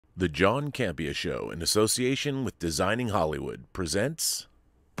The John Campea Show, in association with Designing Hollywood, presents...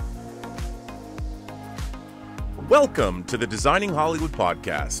 Welcome to the Designing Hollywood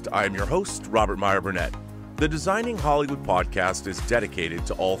podcast. I am your host, Robert Meyer Burnett. The Designing Hollywood podcast is dedicated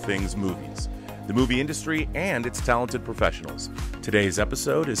to all things movies, the movie industry, and its talented professionals. Today's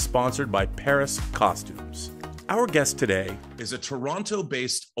episode is sponsored by Paris Costumes. Our guest today is a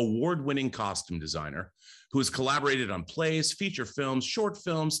Toronto-based award-winning costume designer who has collaborated on plays, feature films, short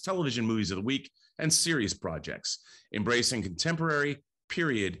films, television movies of the week, and series projects, embracing contemporary,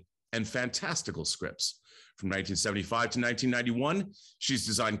 period, and fantastical scripts. From 1975 to 1991, she's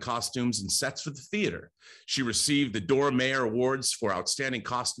designed costumes and sets for the theater. She received the Dora Mavor Awards for Outstanding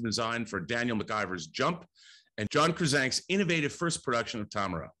Costume Design for Daniel MacIver's Jump and John Krizanc's innovative first production of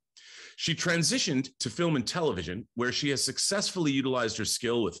Tamara. She transitioned to film and television, where she has successfully utilized her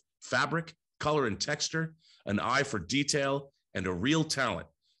skill with fabric, color, and texture, an eye for detail, and a real talent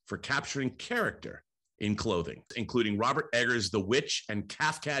for capturing character in clothing, including Robert Eggers' The Witch and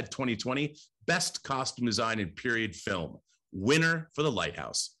CAFCAD 2020 Best Costume Design in Period Film, winner for The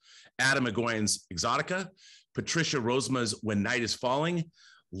Lighthouse, Adam Egoyan's Exotica, Patricia Rosema's When Night is Falling,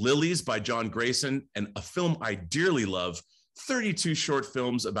 Lilies by John Grayson, and a film I dearly love, 32 short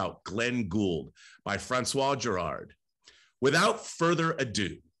films about Glenn Gould by Francois Girard. Without further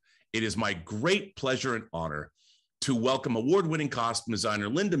ado, it is my great pleasure and honor to welcome award-winning costume designer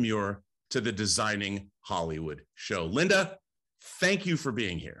Linda Muir to the Designing Hollywood show. Linda, thank you for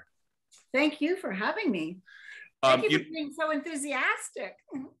being here. Thank you for having me. Thank you for being so enthusiastic.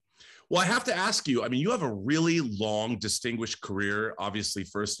 Well, I have to ask you, I mean, you have a really long, distinguished career, obviously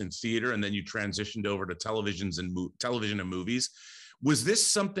first in theater, and then you transitioned over to television and movies. Was this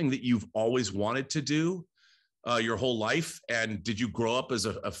something that you've always wanted to do your whole life? And did you grow up as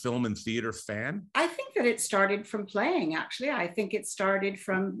a film and theater fan? I think that it started from playing, actually. I think it started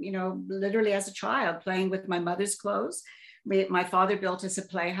from, literally as a child, playing with my mother's clothes. My father built us a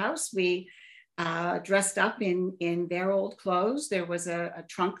playhouse. We dressed up in their old clothes. There was a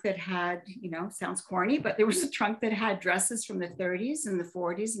trunk that had, sounds corny, but there was a trunk that had dresses from the 30s and the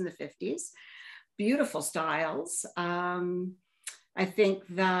 40s and the 50s. Beautiful styles. I think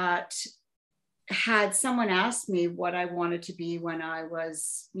that had someone asked me what I wanted to be when I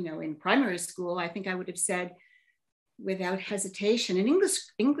was, in primary school, I think I would have said without hesitation, an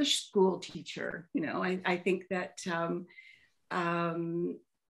English school teacher. I think that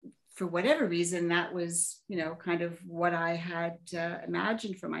for whatever reason, that was, kind of what I had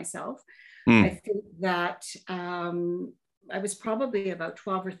imagined for myself. I think that I was probably about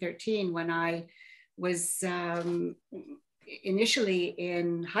 12 or 13 when I was initially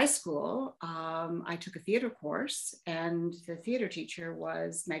in high school. I took a theater course, and the theater teacher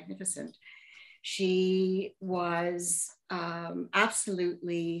was magnificent. She was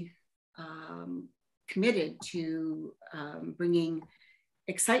absolutely committed to bringing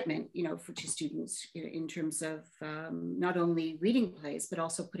excitement, to students in terms of not only reading plays, but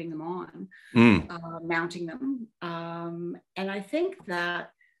also putting them on, mounting them. And I think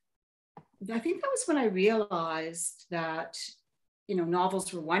that was when I realized that,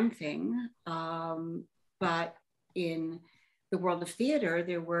 novels were one thing, but in the world of theater,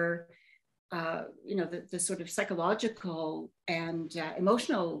 there were, the sort of psychological and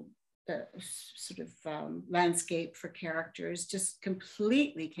emotional landscape for characters just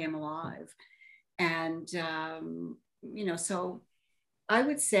completely came alive. And, so I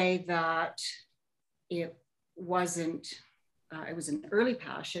would say that it was an early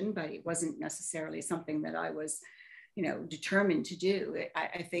passion, but it wasn't necessarily something that I was, determined to do.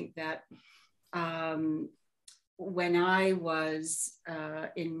 I think that when I was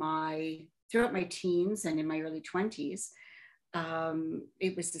throughout my teens and in my early 20s,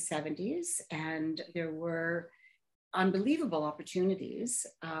 it was the 70s, and there were unbelievable opportunities.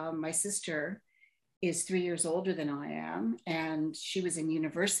 My sister is 3 years older than I am, and she was in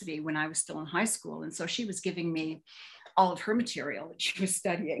university when I was still in high school. And so she was giving me all of her material that she was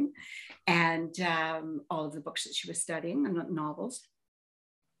studying, and all of the books that she was studying, and novels.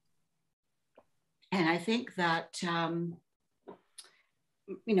 And I think that,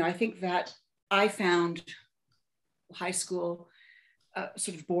 I found high school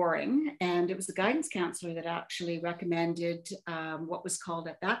sort of boring, and it was the guidance counselor that actually recommended what was called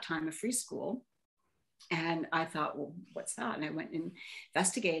at that time a free school. And I thought, well, what's that? And I went and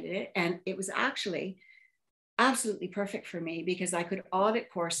investigated it, and it was actually absolutely perfect for me because I could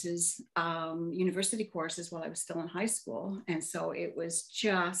audit courses, university courses, while I was still in high school. And so it was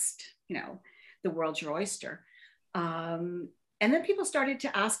just, the world's your oyster. And then people started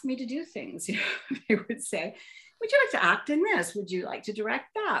to ask me to do things. You know, they would say, would you like to act in this? Would you like to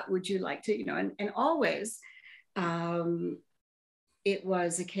direct that? Would you like to, you know, and always it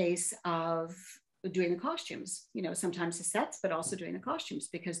was a case of doing the costumes, you know, sometimes the sets, but also doing the costumes,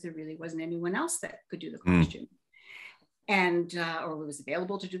 because there really wasn't anyone else that could do the costume. And, or was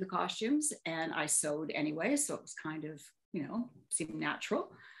available to do the costumes. And I sewed anyway. So it was kind of, you know, seemed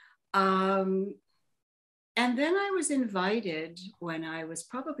natural. And then I was invited when I was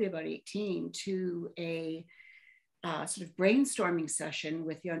probably about 18 to a sort of brainstorming session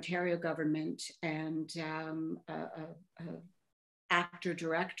with the Ontario government and a actor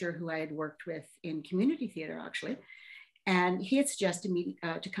director who I had worked with in community theatre, actually. And he had suggested me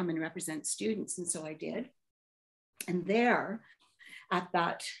to come and represent students. And so I did. And there, at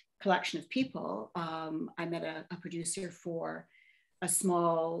that collection of people, I met a producer for a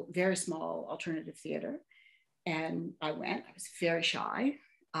small, very small alternative theatre. And I went. I was very shy.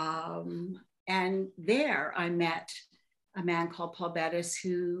 And there I met a man called Paul Bettis,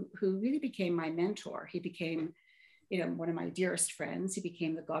 who really became my mentor. He became, you know, one of my dearest friends. He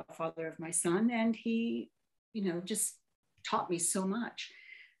became the godfather of my son. And he, you know, just taught me so much.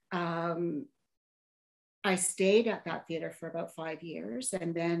 I stayed at that theater for about 5 years.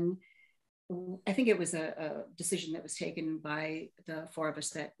 And then I think it was a decision that was taken by the four of us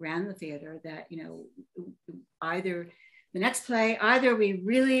that ran the theater that, you know, either the next play, either we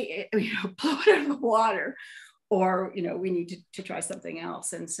really, you know, blow it out of the water, or, you know, we need to try something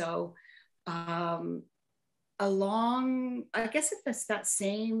else. And so along, I guess at that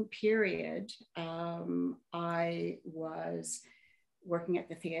same period, I was working at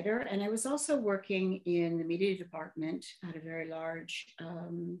the theater, and I was also working in the media department at a very large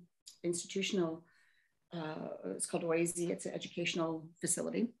institutional, it's called OASI, it's an educational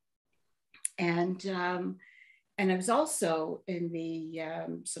facility. And I was also in the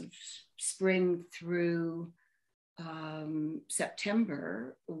sort of spring through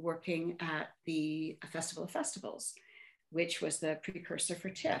September working at the Festival of Festivals, which was the precursor for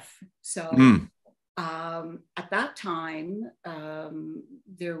TIFF. So at that time,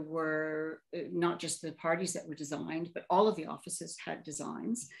 there were not just the parties that were designed, but all of the offices had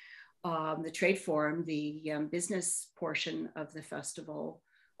designs. The trade forum, the business portion of the festival,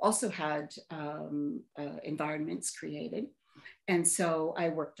 also had environments created. And so I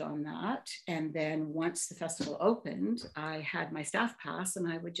worked on that. And then once the festival opened, I had my staff pass, and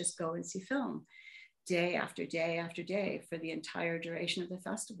I would just go and see film day after day after day for the entire duration of the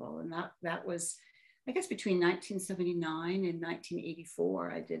festival. And that was, I guess, between 1979 and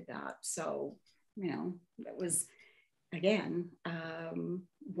 1984, I did that. So, you know, that was, again,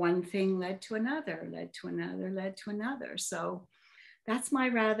 one thing led to another, led to another, led to another. So that's my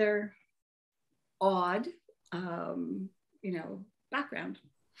rather odd, you know, background.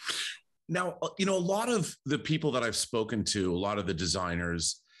 Now, you know, a lot of the people that I've spoken to, a lot of the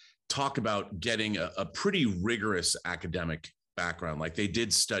designers talk about getting a pretty rigorous academic background. Like they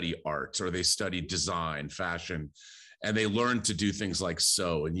did study arts, or they studied design, fashion, and they learned to do things like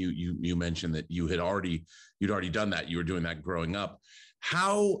sew. And you mentioned that you'd already done that. You were doing that growing up.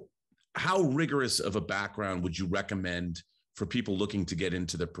 How rigorous of a background would you recommend for people looking to get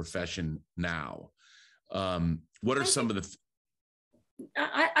into the profession now? What are some of the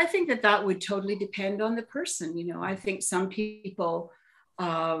I think that would totally depend on the person. You know, I think some people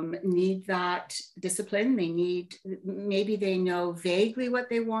need that discipline. They need, maybe they know vaguely what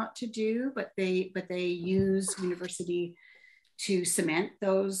they want to do, but they use university to cement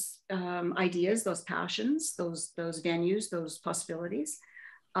those ideas, those passions, those venues, those possibilities.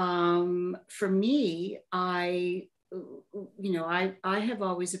 For me, I have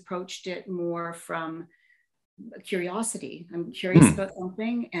always approached it more from curiosity. I'm curious about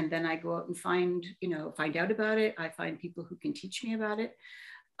something, and then I go out and find out about it. I find people who can teach me about it.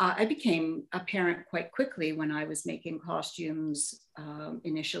 I became a parent quite quickly when I was making costumes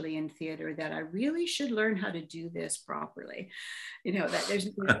initially in theater, that I really should learn how to do this properly. You know, that there's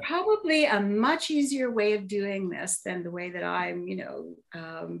probably a much easier way of doing this than the way that I'm,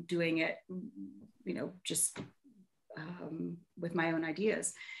 doing it, just with my own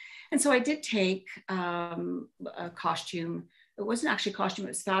ideas. And so I did take a costume. It wasn't actually costume, it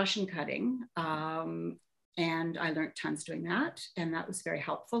was fashion cutting. And I learned tons doing that. And that was very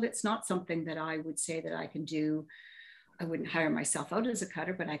helpful. It's not something that I would say that I can do. I wouldn't hire myself out as a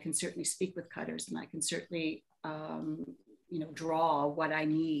cutter, but I can certainly speak with cutters, and I can certainly, draw what I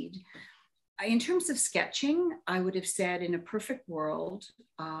need. In terms of sketching, I would have said in a perfect world,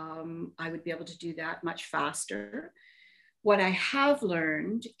 I would be able to do that much faster. What I have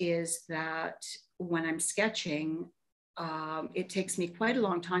learned is that when I'm sketching, it takes me quite a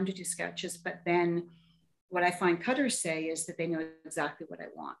long time to do sketches, but then what I find cutters say is that they know exactly what I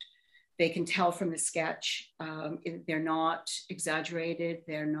want. They can tell from the sketch. They're not exaggerated.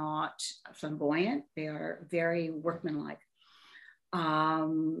 They're not flamboyant. They are very workmanlike.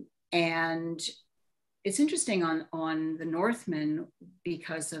 And it's interesting on the Northman,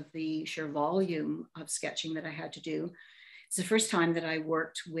 because of the sheer volume of sketching that I had to do. It's the first time that I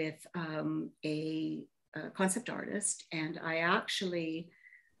worked with a concept artist, and I actually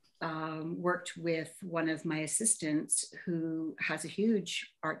worked with one of my assistants who has a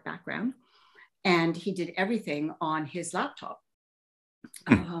huge art background, and he did everything on his laptop.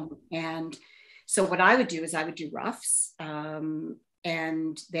 And so what I would do is I would do roughs,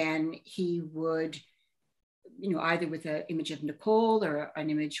 and then he would, either with an image of Nicole or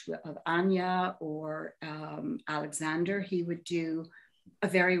an image of Anya or Alexander, he would do a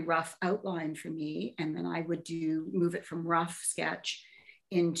very rough outline for me. And then I would move it from rough sketch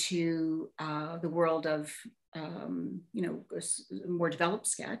into the world of, more developed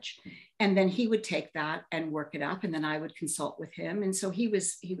sketch. And then he would take that and work it up, and then I would consult with him. And so he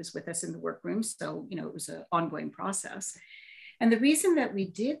was with us in the workroom. So, it was an ongoing process. And the reason that we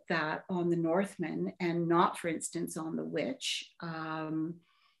did that on the Northman and not, for instance, on the Witch,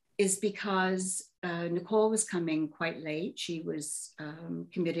 is because Nicole was coming quite late. She was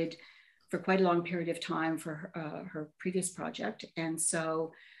committed for quite a long period of time for her previous project. And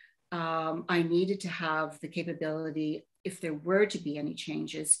so I needed to have the capability, if there were to be any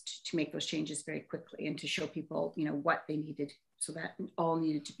changes, to make those changes very quickly and to show people, what they needed. So that all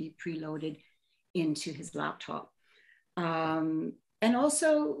needed to be preloaded into his laptop. And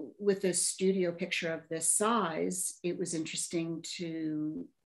also with a studio picture of this size, it was interesting to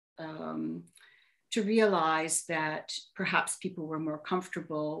realize that perhaps people were more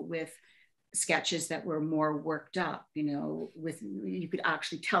comfortable with sketches that were more worked up, you could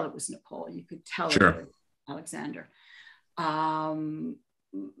actually tell it was Nicole, you could tell Sure. It was Alexander.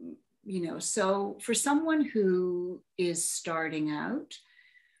 So for someone who is starting out,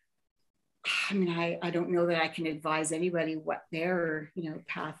 I don't know that I can advise anybody what their,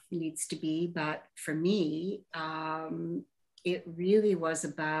 path needs to be, but for me, it really was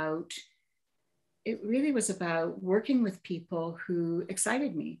about working with people who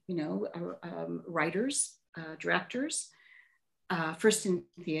excited me, writers, directors, first in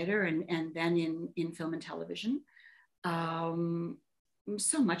theater and then in film and television.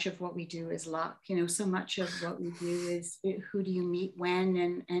 So much of what we do is luck, so much of what we do is who do you meet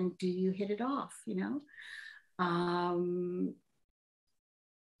when and do you hit it off,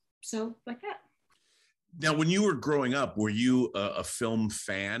 so like that. Now, when you were growing up, were you a film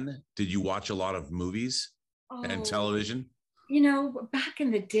fan? Did you watch a lot of movies and television? Back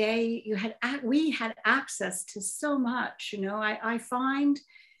in the day, we had access to so much. I find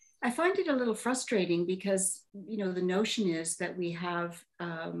it a little frustrating because the notion is that we have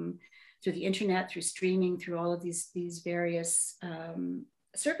through the internet, through streaming, through all of these various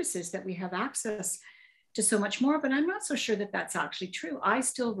services, that we have access to so much more, but I'm not so sure that that's actually true. I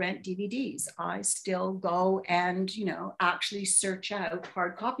still rent DVDs. I still go and, actually search out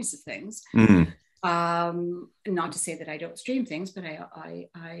hard copies of things. Mm. Not to say that I don't stream things, but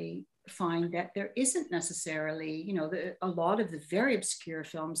I find that there isn't necessarily, a lot of the very obscure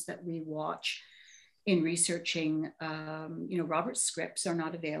films that we watch in researching, Robert's scripts are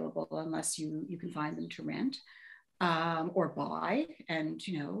not available unless you can find them to rent. Or buy, and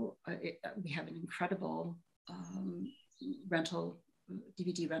we have an incredible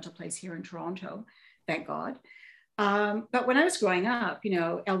DVD rental place here in Toronto, thank God. But when I was growing up,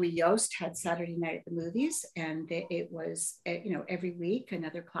 Elwy Yost had Saturday Night at the Movies, and it was every week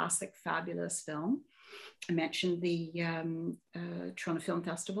another classic, fabulous film. I mentioned the Toronto Film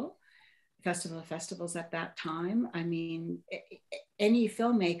Festival of Festivals at that time. Any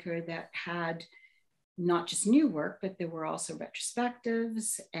filmmaker that had not just new work, but there were also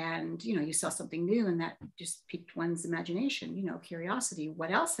retrospectives, and you saw something new, and that just piqued one's imagination, curiosity.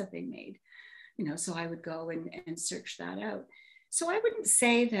 What else have they made? So I would go and search that out. So I wouldn't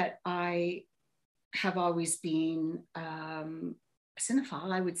say that I have always been a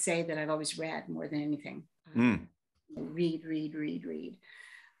cinephile. I would say that I've always read more than anything. Read.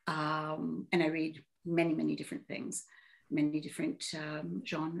 And I read many different things, many different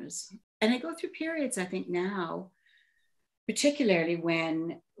genres. And I go through periods, I think now, particularly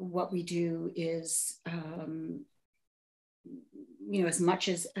when what we do is, as much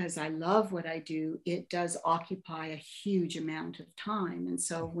as I love what I do, it does occupy a huge amount of time. And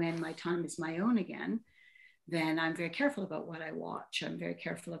so when my time is my own again, then I'm very careful about what I watch. I'm very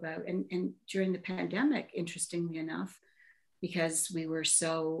careful about, and during the pandemic, interestingly enough, because we were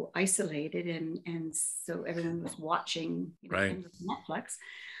so isolated and so everyone was watching, Right. Netflix.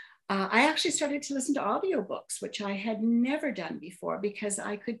 I actually started to listen to audiobooks, which I had never done before, because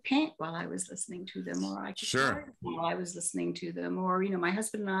I could paint while I was listening to them, or I could Sure. garden while I was listening to them, or, my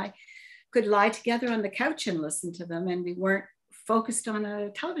husband and I could lie together on the couch and listen to them, and we weren't focused on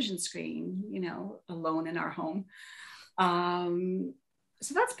a television screen, alone in our home.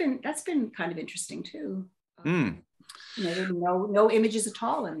 So that's been kind of interesting too. There were no images at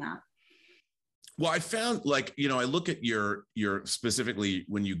all in that. Well, I found, like, I look at your specifically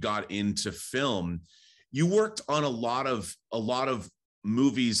when you got into film, you worked on a lot of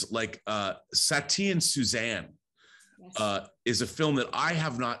movies, like Satie and Suzanne. Yes. Is a film that I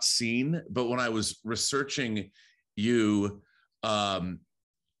have not seen, but when I was researching you,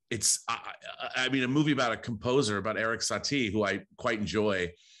 it's I mean, a movie about a composer, about Eric Satie, who I quite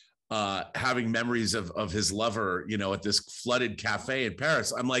enjoy, having memories of his lover, at this flooded cafe in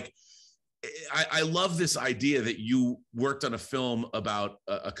Paris. I'm like, I love this idea that you worked on a film about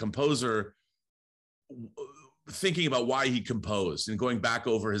a composer thinking about why he composed and going back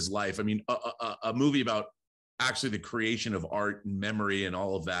over his life. I mean, a movie about actually the creation of art and memory and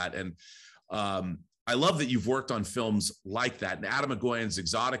all of that. And I love that you've worked on films like that. And Adam McGowan's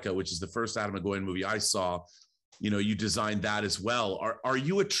Exotica, which is the first Adam McGowan movie I saw, you designed that as well. Are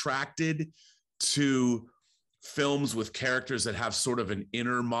you attracted to films with characters that have sort of an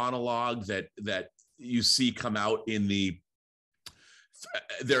inner monologue that you see come out in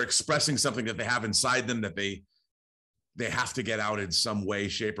they're expressing something that they have inside them that they have to get out in some way,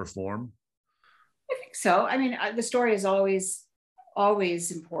 shape, or form? I think so. I mean, the story is always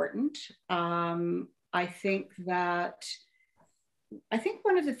important. I think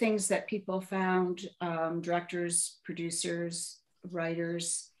one of the things that people found, directors, producers,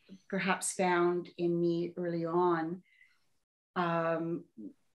 writers, perhaps found in me early on,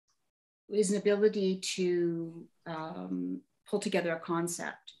 is an ability to pull together a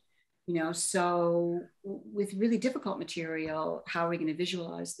concept. So with really difficult material, how are we going to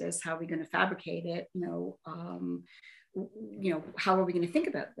visualize this? How are we going to fabricate it? How are we going to think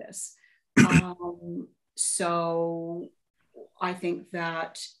about this? So I think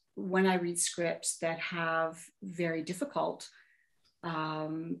that when I read scripts that have very difficult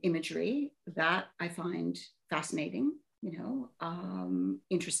imagery, that I find fascinating,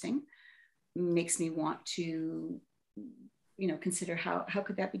 interesting, makes me want to, consider how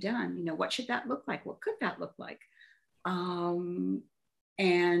could that be done? What should that look like? What could that look like? And,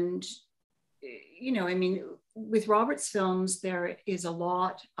 I mean, with Robert's films, there is a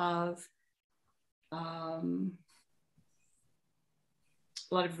lot of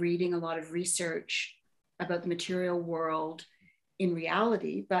reading, a lot of research about the material world in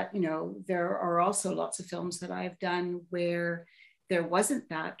reality. But, there are also lots of films that I've done where there wasn't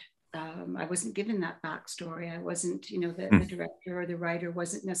that, I wasn't given that backstory. I wasn't, the director or the writer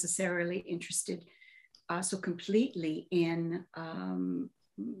wasn't necessarily interested so completely in,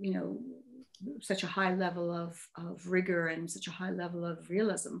 such a high level of rigor and such a high level of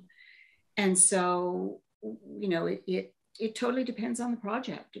realism. And so, it totally depends on the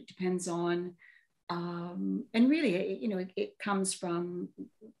project. It depends on, and really, it comes from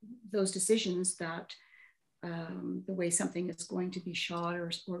those decisions that the way something is going to be shot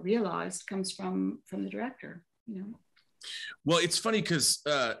or realized comes from the director. Well, it's funny because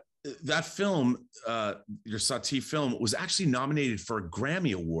that film, your Satie film, was actually nominated for a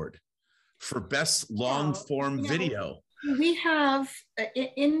Grammy Award for Best Long Form Video. We have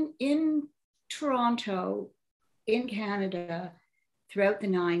in Toronto, in Canada, throughout the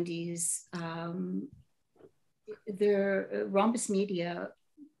 90s, the Rhombus Media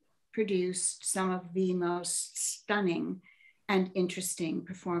produced some of the most stunning and interesting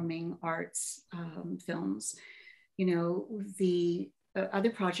performing arts films. The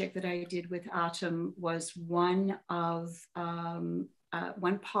other project that I did with Atom was one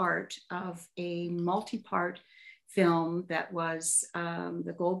part of a multi-part film that was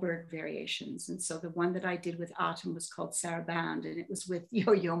the Goldberg variations. And so the one that I did with Atom was called Saraband, and it was with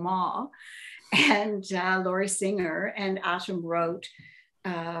Yo-Yo Ma and Laurie Singer, and Atom wrote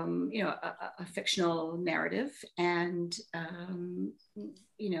a fictional narrative, and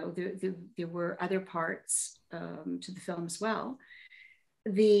there were other parts to the film as well.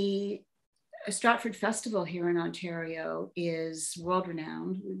 The Stratford Festival here in Ontario is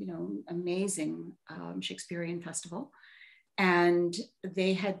world-renowned, amazing Shakespearean festival, and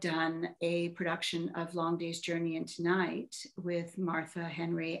they had done a production of Long Day's Journey into Night with Martha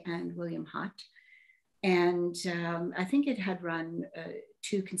Henry and William Hutt. And I think it had run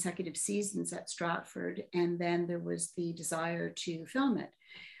 2 consecutive seasons at Stratford. And then there was the desire to film it.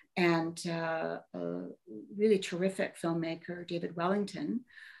 And a really terrific filmmaker, David Wellington,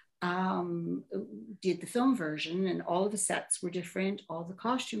 did the film version, and all of the sets were different, all the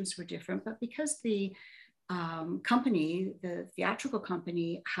costumes were different. But because the company, the theatrical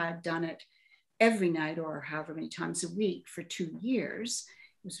company, had done it every night or however many times a week for 2 years,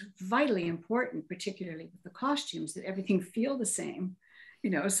 it was vitally important, particularly with the costumes, that everything feel the same,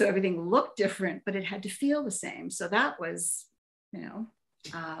 so everything looked different, but it had to feel the same. So that was,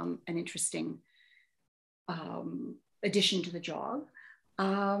 an interesting addition to the job.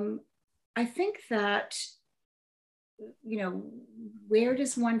 I think that, where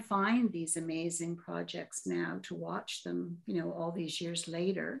does one find these amazing projects now to watch them, all these years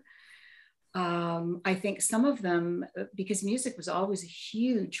later? I think some of them, because music was always a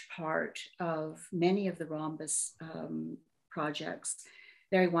huge part of many of the Rhombus projects.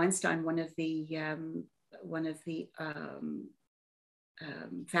 Barry Weinstein, one of the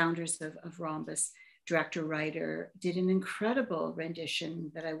founders of Rhombus, director, writer, did an incredible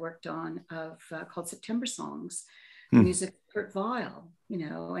rendition that I worked on of called September Songs, music of Kurt Weill,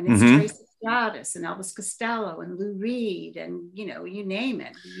 and it's Tracy Stratus and Elvis Costello and Lou Reed and, you name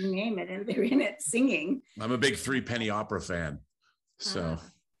it, and they're in it singing. I'm a big Three Penny Opera fan. So,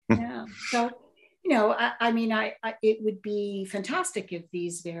 yeah. So, it would be fantastic if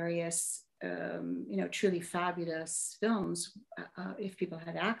these various, truly fabulous films, if people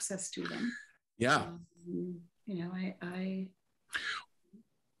had access to them. Yeah.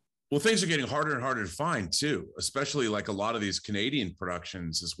 Well, things are getting harder and harder to find too, especially like a lot of these Canadian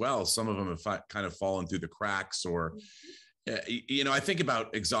productions as well. Some of them have kind of fallen through the cracks, or, I think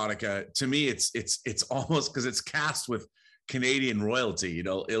about Exotica. To me, it's almost, because it's cast with Canadian royalty,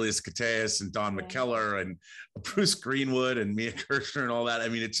 Ilias Koteas and Don McKellar and Bruce Greenwood and Mia Kirshner and all that. I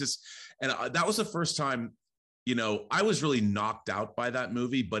mean, it's just, and that was the first time, I was really knocked out by that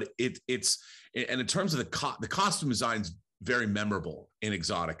movie, but it's, and in terms of the costume designs, very memorable in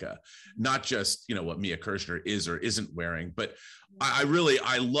Exotica, not just, what Mia Kirshner is or isn't wearing, but I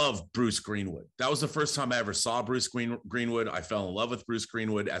love Bruce Greenwood. That was the first time I ever saw Bruce Greenwood. I fell in love with Bruce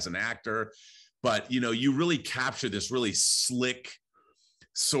Greenwood as an actor, but, you really capture this really slick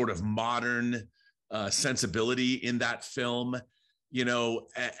sort of modern sensibility in that film,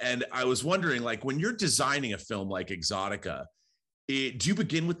 and I was wondering, like, when you're designing a film like Exotica, do you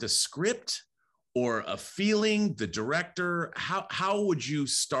begin with the script or a feeling, the director? How would you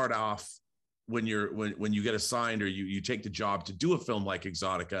start off when you get assigned or you take the job to do a film like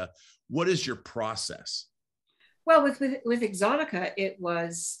Exotica? What is your process? Well, with Exotica, it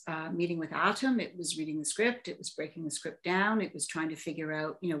was meeting with Atom. It was reading the script. It was breaking the script down. It was trying to figure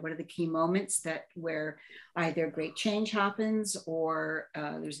out, what are the key moments where either great change happens or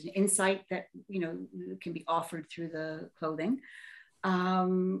there's an insight that, can be offered through the clothing.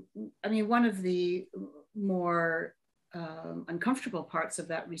 One of the more uncomfortable parts of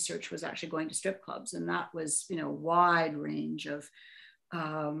that research was actually going to strip clubs, and that was, a wide range of,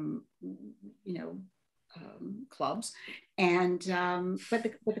 clubs, and but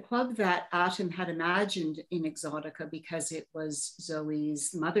the club that Atom had imagined in Exotica, because it was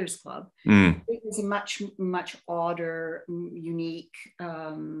Zoe's mother's club, it was a much odder, unique,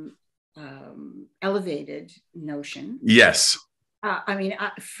 elevated notion. Yes.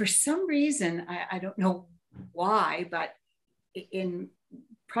 For some reason, I don't know why, but in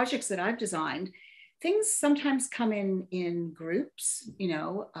projects that I've designed, things sometimes come in groups.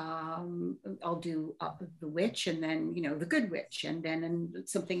 I'll do the witch, and then the good witch, and then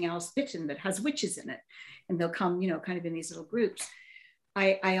something else bitten that has witches in it, and they'll come kind of in these little groups.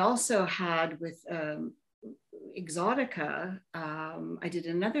 I also had with Exotica, I did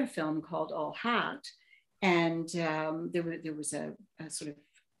another film called All Hat. And there was a sort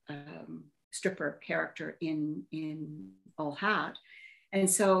of stripper character in All Hat. And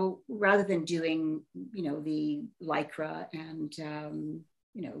so rather than doing, the Lycra and,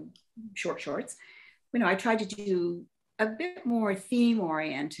 short shorts, I tried to do a bit more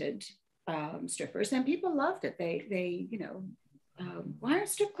theme-oriented strippers, and people loved it. They why aren't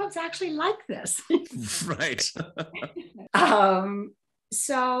strip clubs actually like this? Right.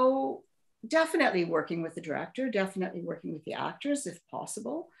 So definitely working with the director, definitely working with the actors if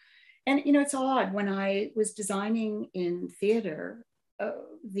possible. And, it's odd, when I was designing in theater,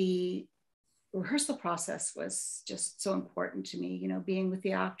 the rehearsal process was just so important to me, being with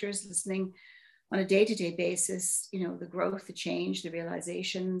the actors, listening on a day-to-day basis, the growth, the change, the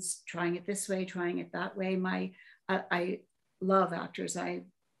realizations, trying it this way, trying it that way. I love actors. I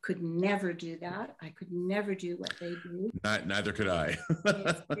could never do that. I could never do what they do. Neither could I.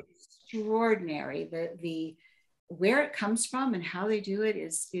 It's extraordinary. The where it comes from and how they do it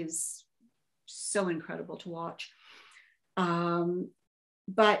is so incredible to watch.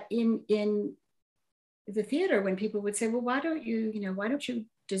 But in the theater, when people would say, well, why don't you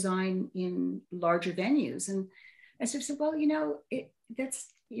design in larger venues? And I sort of said, well,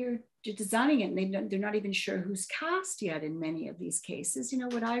 you're designing it and they're not even sure who's cast yet in many of these cases.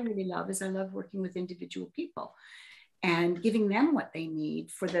 What I really love is I love working with individual people and giving them what they need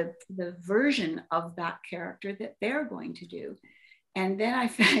for the version of that character that they're going to do. And then I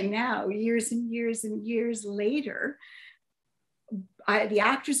find now, years and years and years later, the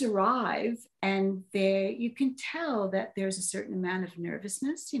actors arrive and you can tell that there's a certain amount of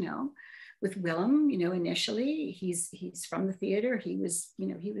nervousness, with Willem, initially he's from the theater. He was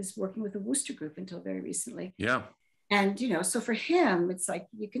working with the Worcester group until very recently. Yeah. And, so for him, it's like,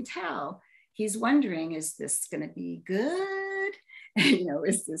 you can tell he's wondering, is this going to be good?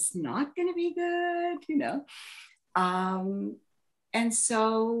 Is this not going to be good? And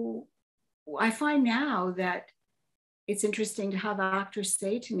so I find now that it's interesting to have actors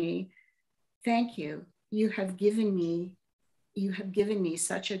say to me, thank you. You have given me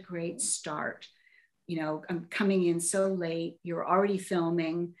such a great start. I'm coming in so late. You're already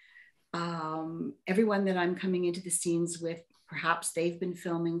filming. Everyone that I'm coming into the scenes with, perhaps they've been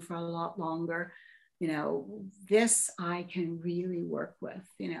filming for a lot longer. This I can really work with,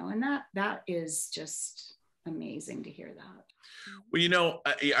 and that is just amazing to hear that. Well,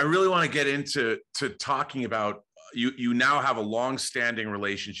 I really want to get into talking about you now have a long-standing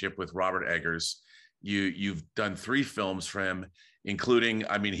relationship with Robert Eggers. You've done 3 films for him, including,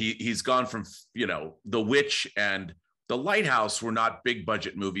 he's gone from, The Witch and The Lighthouse were not big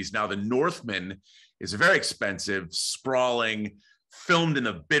budget movies. Now The Northman is a very expensive, sprawling, filmed in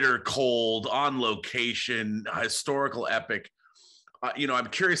the bitter cold, on location, historical epic. I'm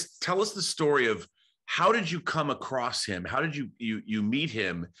curious, tell us the story of how did you come across him? How did you meet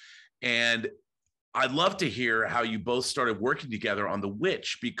him? And I'd love to hear how you both started working together on The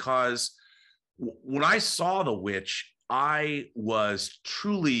Witch, because when I saw The Witch, I was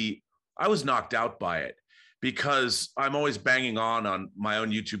knocked out by it, because I'm always banging on my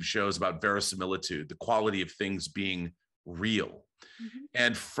own YouTube shows about verisimilitude, the quality of things being real. Mm-hmm.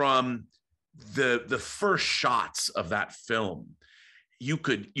 And from the first shots of that film, you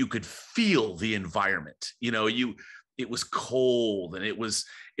could feel the environment. It was cold, and it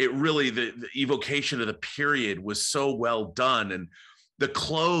really, the evocation of the period was so well done. And the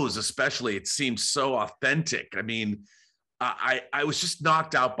clothes, especially, it seemed so authentic. I was just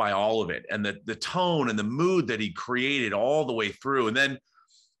knocked out by all of it, and the tone and the mood that he created all the way through. And then,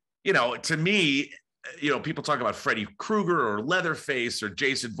 to me, people talk about Freddy Krueger or Leatherface or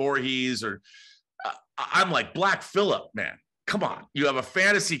Jason Voorhees, or I'm like, Black Phillip, man. Come on, you have a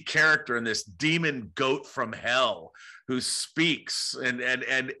fantasy character in this demon goat from hell who speaks,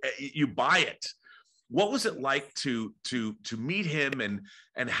 and you buy it. What was it like to meet him, and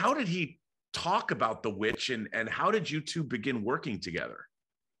how did he talk about The Witch, and how did you two begin working together?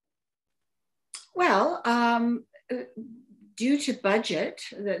 Well, due to budget,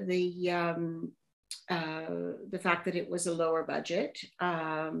 the fact that it was a lower budget,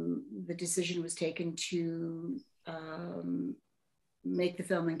 the decision was taken to make the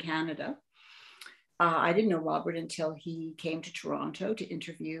film in Canada. I didn't know Robert until he came to Toronto to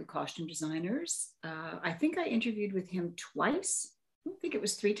interview costume designers. I think I interviewed with him twice. I don't think it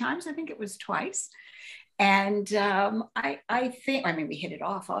was 3 times. I think it was twice. And I think, we hit it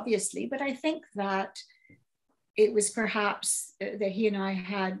off, obviously, but I think that it was perhaps that he and I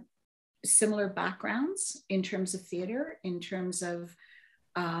had similar backgrounds in terms of theater, in terms of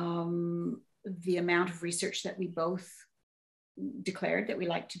the amount of research that we both declared that we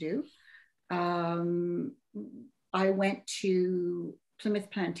like to do. I went to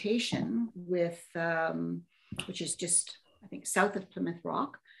Plymouth Plantation which is just, I think, south of Plymouth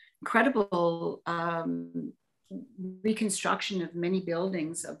Rock. Incredible reconstruction of many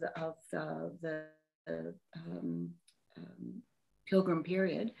buildings of the Pilgrim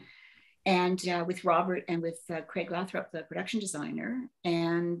period. And with Robert and with Craig Lathrop, the production designer.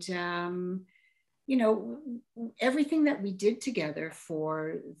 And everything that we did together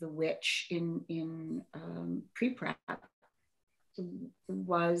for The Witch in pre-prep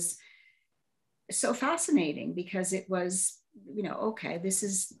was so fascinating, because it was, okay, this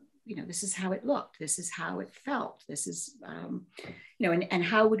is how it looked, this is how it felt, this is, and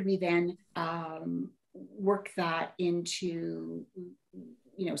how would we then work that into,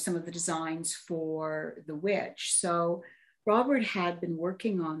 some of the designs for The Witch. So Robert had been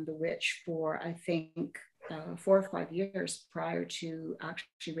working on The Witch for, I think, 4 or 5 years prior to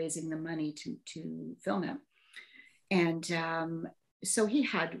actually raising the money to film it. And so he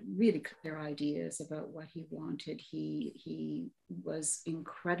had really clear ideas about what he wanted. He was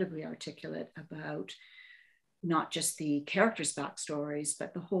incredibly articulate about not just the characters' backstories,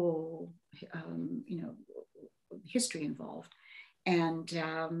 but the whole, history involved. And,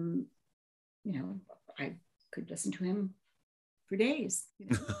 I could listen to him for days.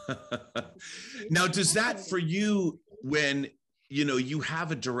 Now, does that for you, when, you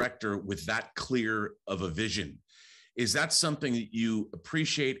have a director with that clear of a vision, is that something that you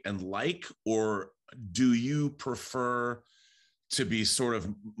appreciate and like, or do you prefer to be sort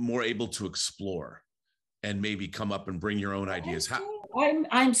of more able to explore and maybe come up and bring your own ideas?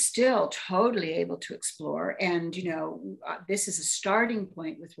 I'm still totally able to explore. And, this is a starting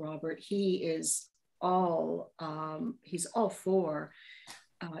point with Robert. He's all for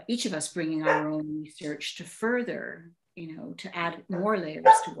each of us bringing our own research to further, to add more layers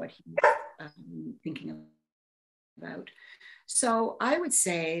to what he's thinking about. So I would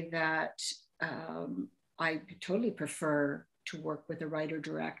say that I totally prefer to work with a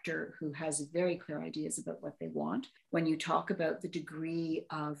writer-director who has very clear ideas about what they want. When you talk about the degree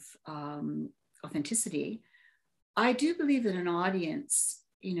of authenticity, I do believe that an audience,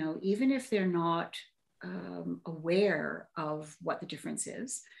 even if they're not aware of what the difference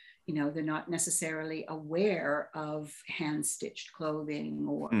is, they're not necessarily aware of hand-stitched clothing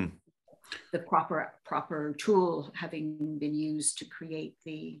or the proper tool having been used to create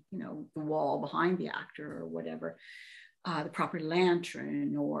the wall behind the actor or whatever, the proper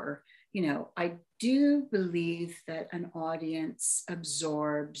lantern, or I do believe that an audience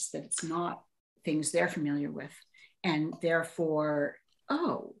absorbs that it's not things they're familiar with, and therefore,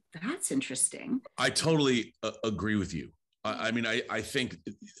 oh, that's interesting. I totally agree with you. I mean, I think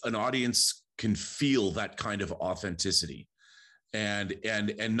an audience can feel that kind of authenticity. And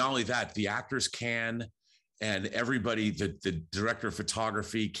not only that, the actors can, and everybody, the director of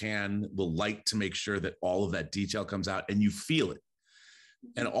photography will like to make sure that all of that detail comes out and you feel it.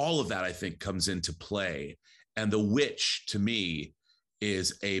 And all of that, I think, comes into play. And The Witch, to me,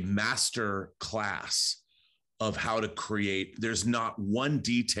 is a master class of how to create. There's not one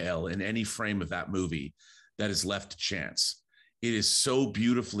detail in any frame of that movie that is left to chance. It is so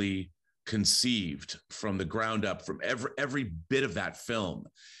beautifully conceived from the ground up. From every bit of that film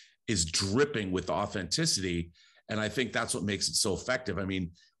is dripping with authenticity. And I think that's what makes it so effective. I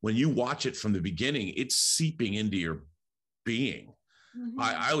mean, when you watch it from the beginning, it's seeping into your being. Mm-hmm.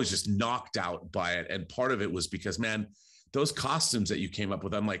 I was just knocked out by it. And part of it was because, man, those costumes that you came up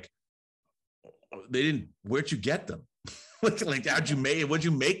with, I'm like, where'd you get them? Like, what'd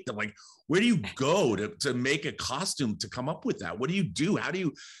you make them? Like, where do you go to make a costume to come up with that? What do you do? How do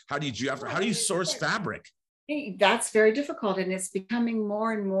you source fabric? That's very difficult, and it's becoming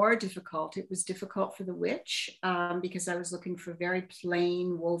more and more difficult. It was difficult for The Witch because I was looking for very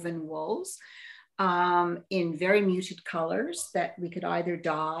plain woven wools in very muted colors that we could either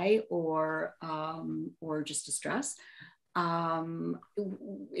dye or just distress.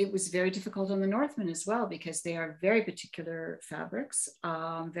 It was very difficult on the Northman as well, because they are very particular fabrics,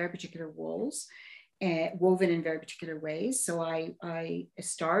 very particular wools, woven in very particular ways. So I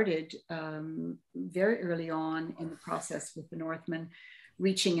started very early on in the process with the Northman,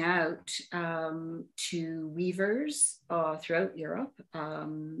 reaching out to weavers throughout Europe,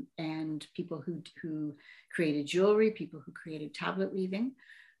 and people who created jewelry, people who created tablet weaving.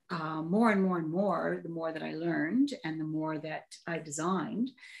 More and more and more, the more that I learned and the more that I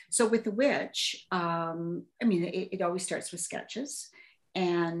designed. So with The Witch, it always starts with sketches.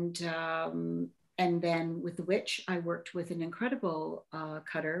 And then with The Witch, I worked with an incredible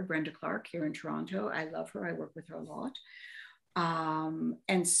cutter, Brenda Clark, here in Toronto. I love her. I work with her a lot.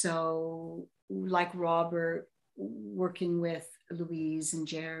 And so, like Robert, working with Louise and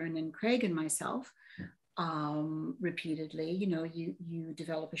Jaron and Craig and myself, repeatedly, you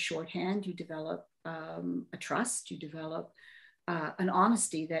develop a shorthand, you develop a trust, you develop an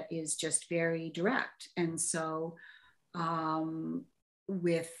honesty that is just very direct. And so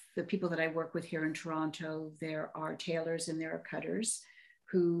with the people that I work with here in Toronto, there are tailors and there are cutters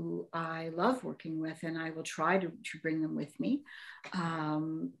who I love working with, and I will try to bring them with me.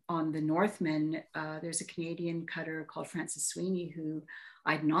 On the Northman, there's a Canadian cutter called Frances Sweeney who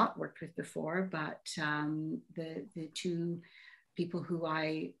I'd not worked with before, but the two people who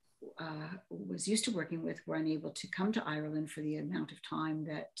I was used to working with were unable to come to Ireland for the amount of time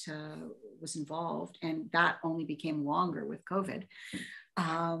that was involved, and that only became longer with COVID.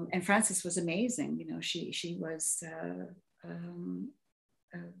 And Frances was amazing. She was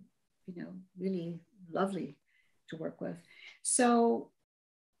really lovely to work with. So,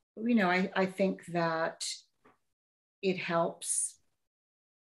 I think that it helps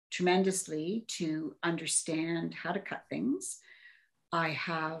tremendously to understand how to cut things. I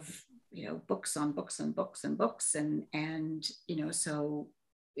have, books on books and books and books, and so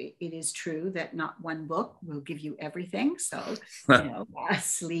it is true that not one book will give you everything. So, a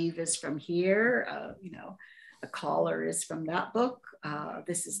sleeve is from here, a collar is from that book.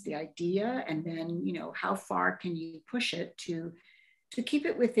 This is the idea, and then how far can you push it to keep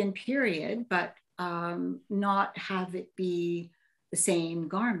it within period, but not have it be the same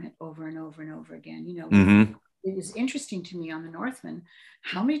garment over and over and over again. Mm-hmm. It was interesting to me on the Northman,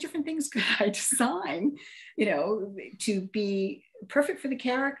 how many different things could I design, to be perfect for the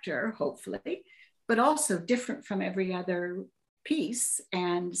character, hopefully, but also different from every other piece,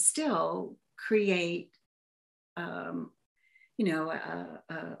 and still create, a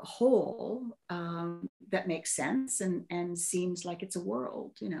whole that makes sense and seems like it's a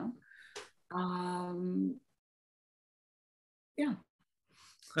world, yeah.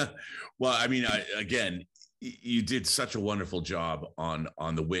 Well, I mean, again, you did such a wonderful job on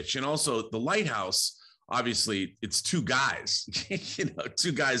The Witch, and also the Lighthouse. Obviously, it's two guys,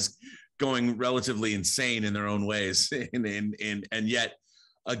 two guys going relatively insane in their own ways, and yet,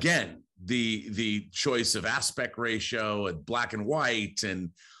 again, the choice of aspect ratio and black and white,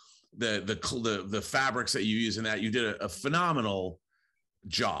 and the fabrics that you use in that, you did a phenomenal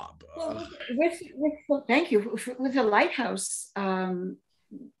job. Thank you. With the Lighthouse, I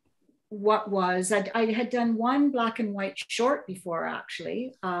had done one black and white short before,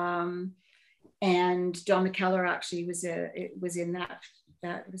 actually, and Don McKellar actually was in that.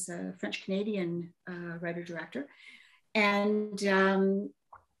 That was a French Canadian writer director, and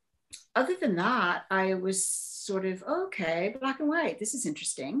other than that, I was sort of okay, black and white. This is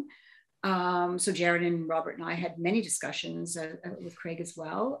interesting. So Jaron and Robert and I had many discussions with Craig as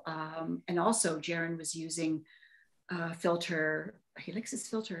well. And also Jaron was using filter. He likes his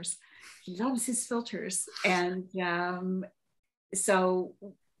filters. He loves his filters. And so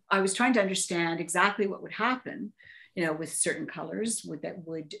I was trying to understand exactly what would happen, with certain colors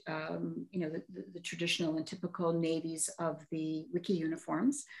the traditional and typical navies of the wiki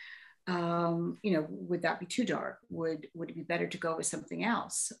uniforms. Would that be too dark? Would it be better to go with something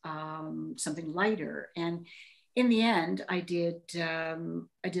else, something lighter? And in the end, I did a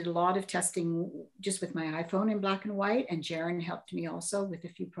lot of testing just with my iPhone in black and white, and Jaron helped me also with a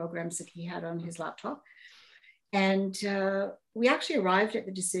few programs that he had on his laptop. And we actually arrived at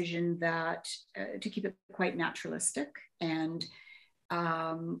the decision that to keep it quite naturalistic. And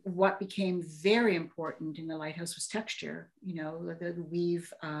what became very important in the Lighthouse was texture. The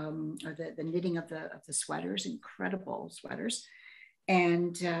weave, or the knitting of the sweaters, incredible sweaters,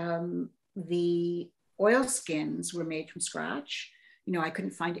 and the oilskins were made from scratch. I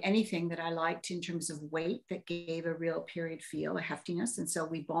couldn't find anything that I liked in terms of weight that gave a real period feel, a heftiness, and so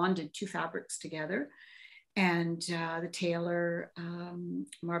we bonded two fabrics together. And the tailor,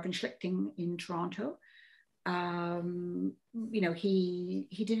 Marvin Schlichting in Toronto,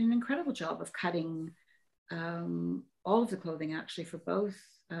 he did an incredible job of cutting all of the clothing, actually, for both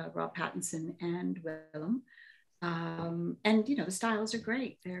Rob Pattinson and Willem. And the styles are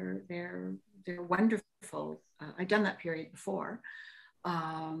great. They're wonderful. I'd done that period before,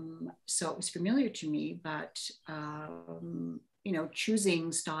 so it was familiar to me. But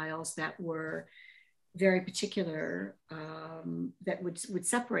choosing styles that were very particular, that would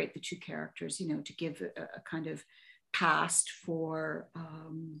separate the two characters, to give a kind of past for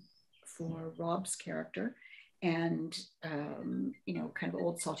Rob's character, and kind of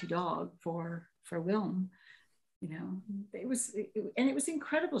old salty dog for Willem. It was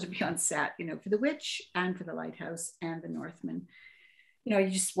incredible to be on set, for the Witch and for the Lighthouse and the Northman. You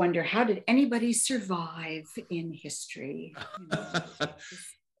just wonder, how did anybody survive in history?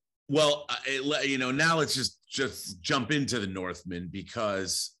 Well, now let's just jump into the Northman,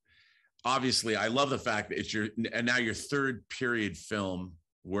 because obviously I love the fact that it's now your third period film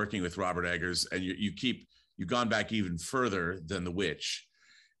working with Robert Eggers, and you've gone back even further than The Witch.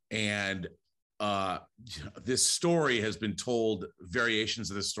 And this story has been told, variations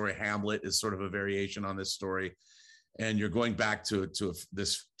of this story. Hamlet is sort of a variation on this story. And you're going back to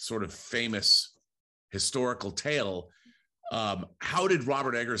this sort of famous historical tale. How did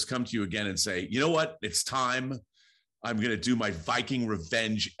Robert Eggers come to you again and say, you know what, it's time, I'm going to do my Viking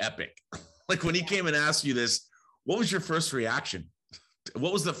revenge epic? Like, when he came and asked you this, what was your first reaction?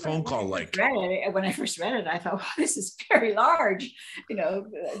 What was the phone call like? When I first read it, I thought, this is very large.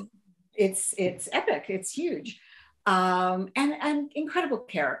 It's epic. It's huge. And incredible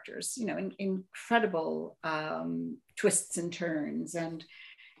characters, you know, incredible twists and turns. And,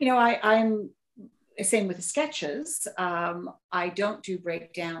 you know, I'm same with the sketches. I don't do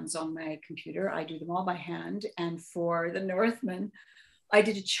breakdowns on my computer. I do them all by hand. And for the Northman, I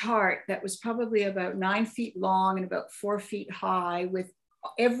did a chart that was probably about 9 feet long and about 4 feet high, with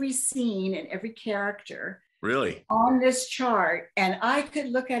every scene and every character really on this chart. And I could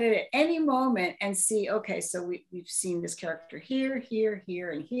look at it at any moment and see, okay, so we've seen this character here, here,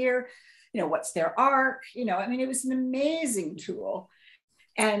 here, and here. You know, what's their arc? You know, I mean, it was an amazing tool.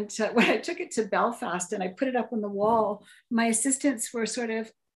 And when I took it to Belfast and I put it up on the wall, my assistants were sort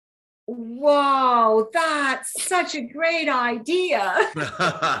of, whoa, that's such a great idea.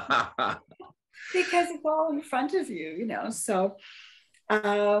 Because it's all in front of you, you know. So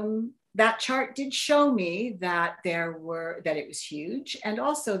that chart did show me that that it was huge, and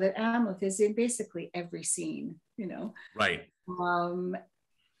also that Amleth is in basically every scene, you know. Right.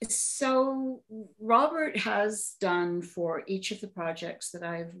 So Robert has done for each of the projects that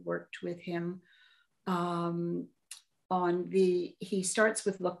I've worked with him he starts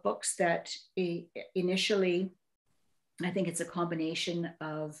with lookbooks that initially, I think it's a combination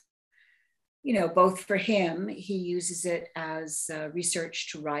of, you know, both for him, he uses it as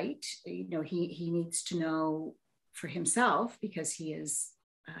research to write. You know, he needs to know for himself, because he has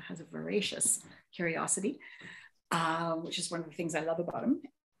a voracious curiosity, which is one of the things I love about him.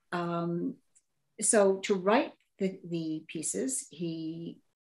 So to write the pieces, he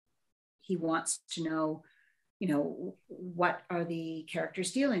wants to know, you know, what are the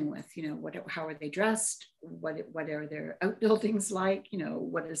characters dealing with? You know, how are they dressed? What are their outbuildings like? You know,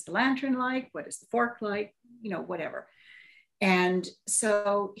 what is the lantern like? What is the fork like? You know, whatever. And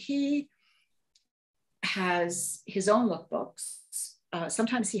so he has his own lookbooks.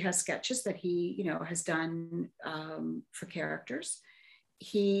 Sometimes he has sketches that he, you know, has done for characters.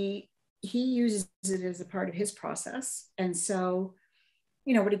 He uses it as a part of his process. And so,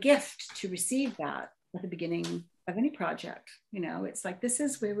 you know, what a gift to receive that at the beginning of any project. You know, it's like, this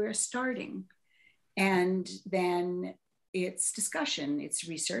is where we're starting. And then it's discussion, it's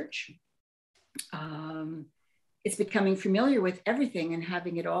research. It's becoming familiar with everything and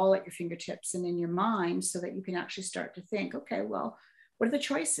having it all at your fingertips and in your mind, so that you can actually start to think, okay, well, what are the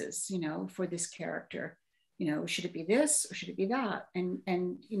choices, you know, for this character? You know, should it be this or should it be that?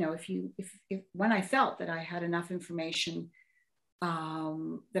 And you know, if when I felt that I had enough information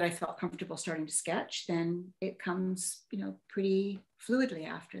that I felt comfortable starting to sketch, then it comes, you know, pretty fluidly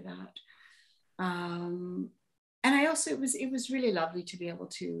after that. And I also, it was really lovely to be able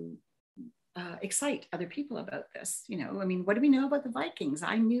to excite other people about this. You know, I mean, what do we know about the Vikings?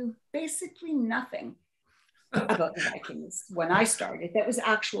 I knew basically nothing about the Vikings when I started. That was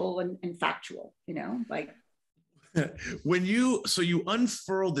actual and factual, you know, like. When you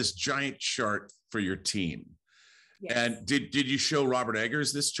unfurl this giant chart for your team. Yes. And did you show Robert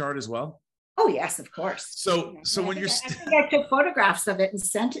Eggers this chart as well? Oh yes, of course. So when I think I took photographs of it and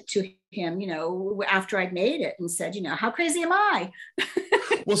sent it to him, you know, after I'd made it, and said, you know, how crazy am I?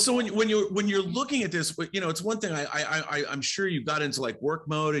 Well, so when you're looking at this, you know, it's one thing. I'm sure you got into like work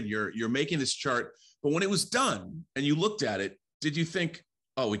mode and you're making this chart, but when it was done and you looked at it, did you think,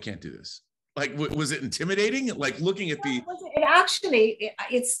 oh, we can't do this? Like, was it intimidating? Like looking at the. It actually,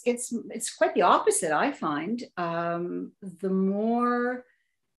 it's quite the opposite. I find the more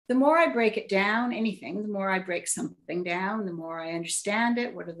I break it down, anything, the more I break something down, the more I understand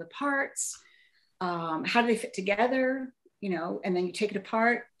it. What are the parts? How do they fit together? You know, and then you take it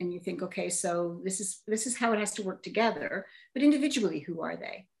apart and you think, okay, so this is how it has to work together. But individually, who are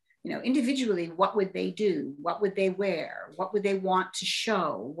they? You know, individually, what would they do? What would they wear? What would they want to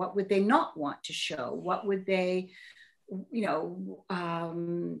show? What would they not want to show? What would they,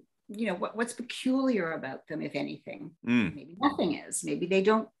 what's peculiar about them, if anything? Maybe nothing is. Maybe they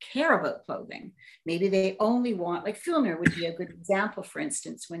don't care about clothing. Maybe they only want, like Filner would be a good example, for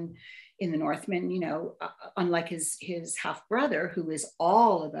instance, when in the Northman, you know, unlike his half brother, who is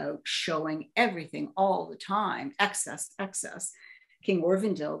all about showing everything all the time, excess. King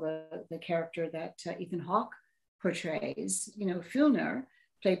Orvindil, the character that Ethan Hawke portrays, you know, Filner,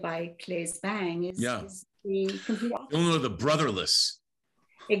 played by Claes Bang, is the complete opposite. Filner, the brotherless.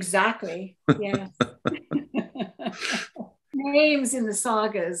 Exactly. Yeah. Names in the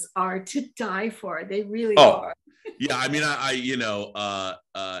sagas are to die for. They really are. Yeah, I mean,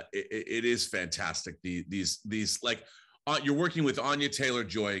 it is fantastic. These like, you're working with Anya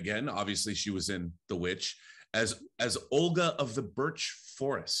Taylor-Joy again. Obviously, she was in The Witch as Olga of the Birch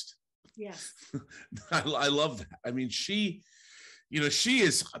Forest. Yes. I love that. I mean, she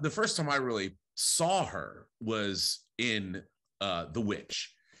is the first time I really saw her was in The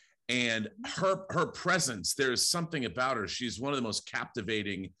Witch. And her presence, there's something about her. She's one of the most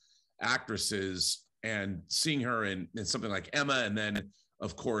captivating actresses, and seeing her in something like Emma, and then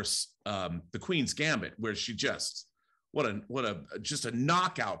of course The Queen's Gambit, where she just just a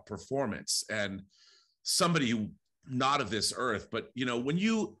knockout performance, and somebody who not of this earth. But you know, when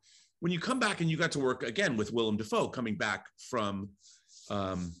you come back and you got to work again with Willem Dafoe, coming back from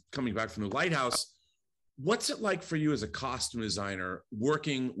the Lighthouse, what's it like for you as a costume designer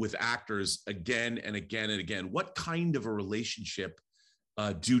working with actors again and again and again? What kind of a relationship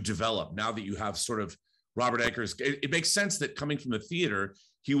do you develop now that you have sort of Robert Eggers? It makes sense that coming from the theater,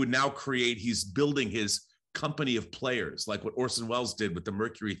 he would now he's building his company of players, like what Orson Welles did with the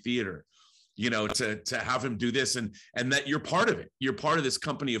Mercury Theater, you know, to have him do this, and that you're part of it. You're part of this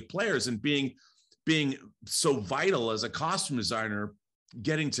company of players, and being so vital as a costume designer,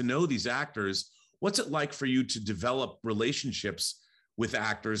 getting to know these actors. What's it like for you to develop relationships with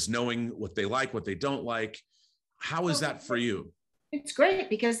actors, knowing what they like, what they don't like? How is that for you? It's great,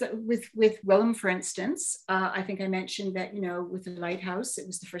 because with Willem, for instance, I think I mentioned that, you know, with the Lighthouse, it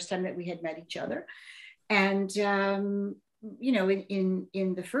was the first time that we had met each other. And, you know,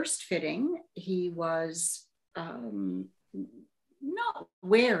 in the first fitting, he was not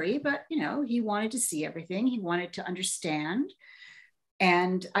wary, but, you know, he wanted to see everything. He wanted to understand.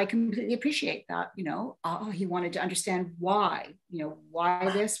 And I completely appreciate that, you know. He wanted to understand why, you know,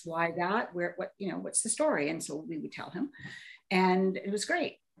 why this, why that, what, you know, what's the story? And so we would tell him, and it was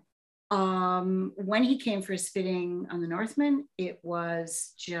great. When he came for his fitting on the Northman, it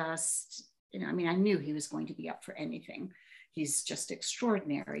was just, you know, I mean, I knew he was going to be up for anything. He's just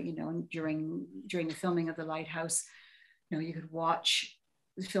extraordinary, you know. And during the filming of the Lighthouse, you know, you could watch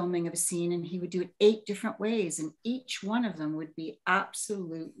the filming of a scene and he would do it 8 different ways, and each one of them would be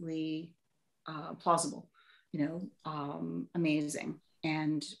absolutely plausible, you know, amazing.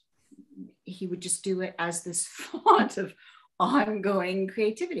 And he would just do it as this font of ongoing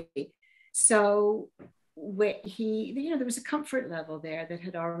creativity. So you know, there was a comfort level there that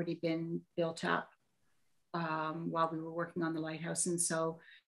had already been built up while we were working on the Lighthouse. And so,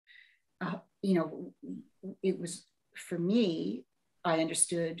 you know, it was, for me, I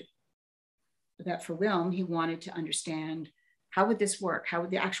understood that for Willem, he wanted to understand, how would this work? How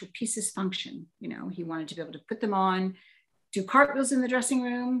would the actual pieces function? You know, he wanted to be able to put them on, do cartwheels in the dressing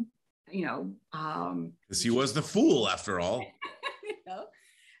room, you know. Because he was the fool, after all. You know?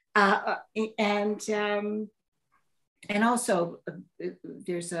 And also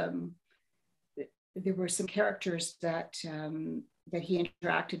there were some characters that he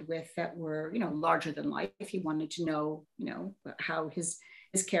interacted with that were, you know, larger than life. He wanted to know, you know, how his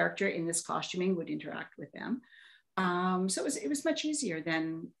character in this costuming would interact with them. So it was much easier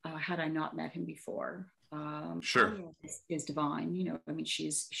than had I not met him before. Sure. Is divine, you know. I mean, she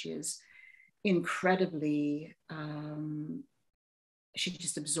is incredibly. She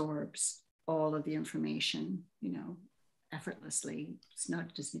just absorbs all of the information, you know, effortlessly.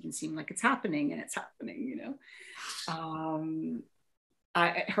 It doesn't even seem like it's happening, and it's happening, you know.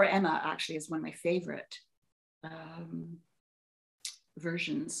 Her Emma actually is one of my favorite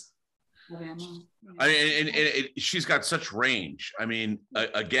versions of Emma. You know? And she's got such range. I mean,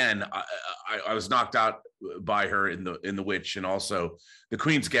 again, I was knocked out by her in the Witch, and also The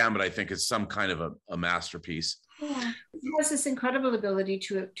Queen's Gambit, I think, is some kind of a masterpiece. Yeah, she has this incredible ability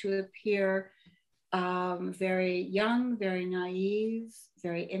to appear very young, very naive,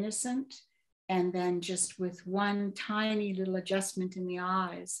 very innocent, and then just with one tiny little adjustment in the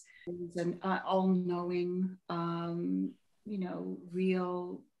eyes, it's an all-knowing, you know,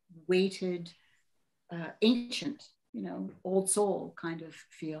 real weighted, ancient, you know, old soul kind of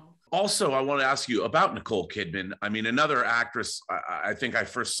feel. Also, I want to ask you about Nicole Kidman. I mean, another actress. I think I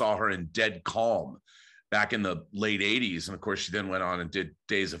first saw her in Dead Calm back in the late 80s. And of course, she then went on and did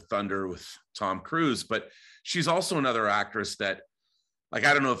Days of Thunder with Tom Cruise. But she's also another actress that, like,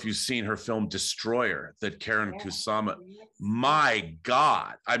 I don't know if you've seen her film Destroyer, that Karen Kusama. My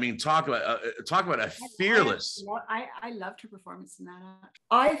God. I mean, talk about a fearless. I loved her performance in that.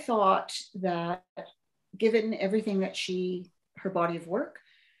 I thought that, given everything that her body of work,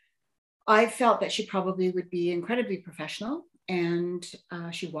 I felt that she probably would be incredibly professional. And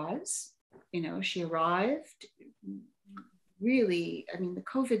she was. You know, she arrived really, I mean, the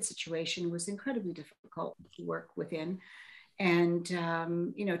COVID situation was incredibly difficult to work within. And,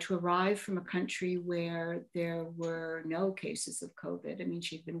 you know, to arrive from a country where there were no cases of COVID. I mean,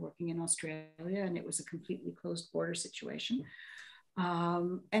 she'd been working in Australia, and it was a completely closed border situation.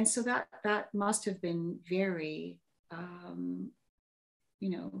 And so that must have been very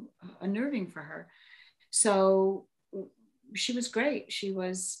unnerving for her. So she was great. She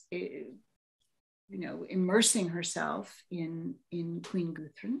was, immersing herself in Queen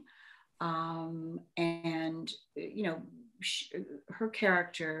Guthrum. And, her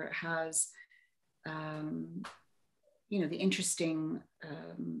character has, the interesting,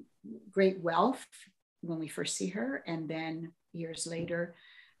 great wealth when we first see her. And then years later,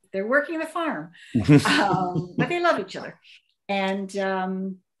 they're working the farm, but they love each other. And,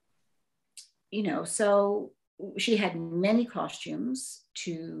 so she had many costumes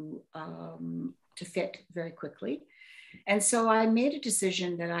to fit very quickly. And so I made a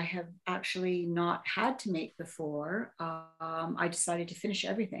decision that I have actually not had to make before. I decided to finish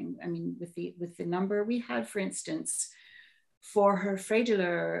everything. I mean, with the number we had, for instance, for her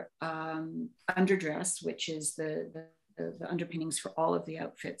fradular underdress, which is the underpinnings for all of the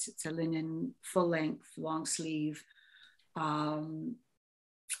outfits. It's a linen, full length, long sleeve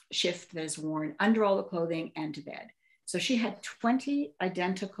shift that is worn under all the clothing and to bed. So she had 20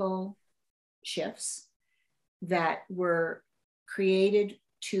 identical shifts that were created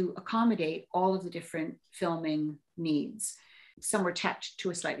to accommodate all of the different filming needs. Some were tacked to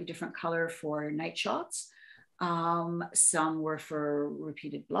a slightly different color for night shots. Some were for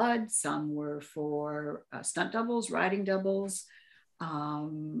repeated blood. Some were for stunt doubles, riding doubles,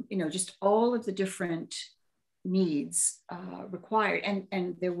 just all of the different needs required.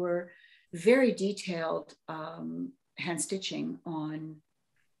 And there were very detailed hand stitching on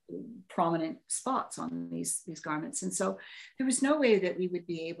prominent spots on these garments. And so there was no way that we would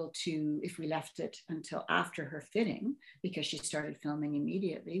be able to, if we left it until after her fitting, because she started filming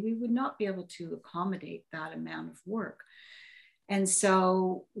immediately, we would not be able to accommodate that amount of work. And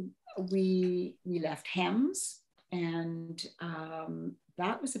so we left hems, and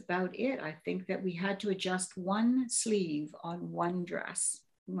that was about it. I think that we had to adjust one sleeve on one dress,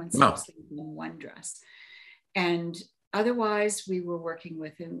 one sleeve on one dress. And otherwise, we were working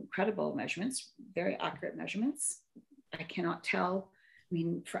with incredible measurements, very accurate measurements. I cannot tell. I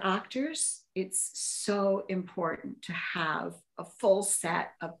mean, for actors, it's so important to have a full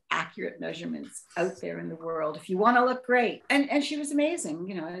set of accurate measurements out there in the world if you want to look great. And she was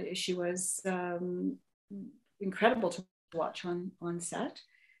amazing. She was incredible to watch on set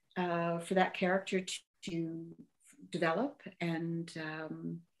for that character to develop. And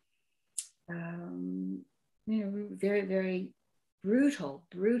very, very brutal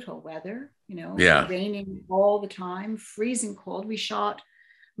weather, raining all the time, freezing cold. We shot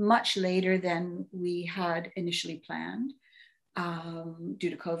much later than we had initially planned due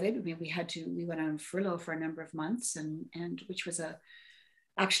to COVID. I mean, we went on furlough for a number of months, and which was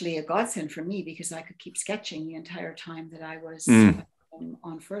actually a godsend for me, because I could keep sketching the entire time that I was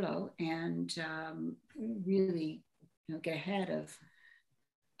on furlough, and really get ahead of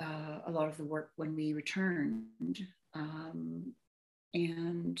a lot of the work when we returned.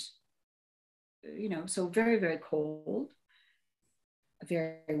 So very, very cold,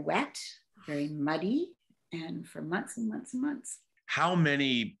 very wet, very muddy, and for months and months and months. How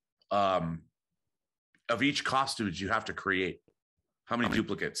many of each costume did you have to create? How many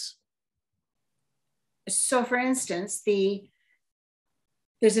duplicates? So for instance,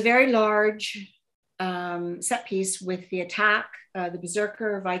 there's a very large set piece with the attack, the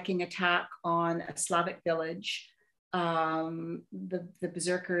Berserker Viking attack on a Slavic village. The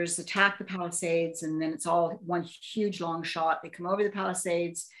Berserkers attack the Palisades, and then it's all one huge long shot. They come over the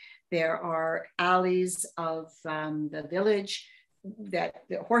Palisades. There are alleys of the village that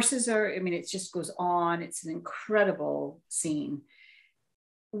the horses are, it just goes on. It's an incredible scene.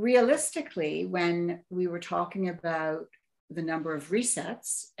 Realistically, when we were talking about the number of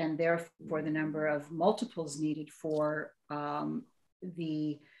resets and therefore the number of multiples needed for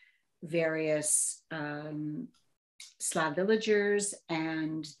the various Slav villagers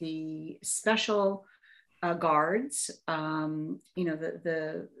and the special guards, the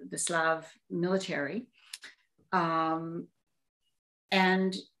Slav military. And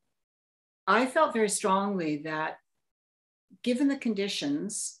I felt very strongly that given the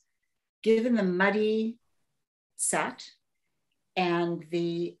conditions, given the muddy set, and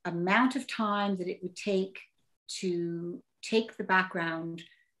the amount of time that it would take to take the background,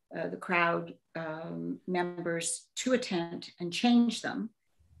 the crowd members to a tent and change them,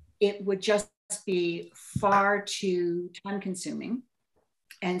 it would just be far too time consuming.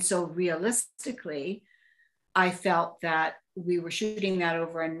 And so realistically, I felt that we were shooting that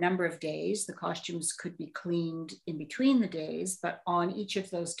over a number of days. The costumes could be cleaned in between the days, but on each of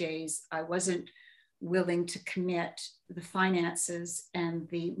those days, I wasn't willing to commit the finances and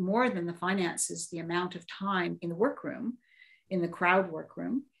more than the finances, the amount of time in the workroom in the crowd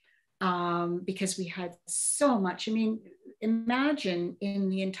workroom, because we had so much. I mean, imagine in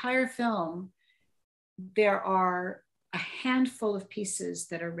the entire film, there are a handful of pieces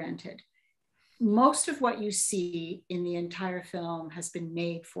that are rented. Most of what you see in the entire film has been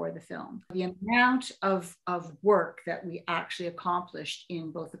made for the film. The amount of work that we actually accomplished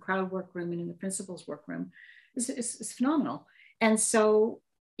in both the crowd workroom and in the principal's workroom is phenomenal. And so,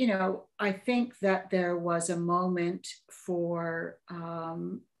 you know, I think that there was a moment for,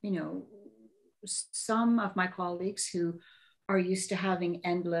 you know, some of my colleagues who are used to having an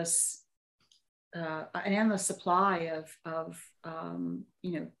endless supply of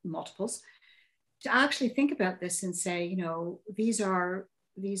you know, multiples, to actually think about this and say, you know, these are,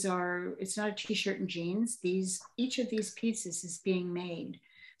 it's not a t-shirt and jeans. Each of these pieces is being made.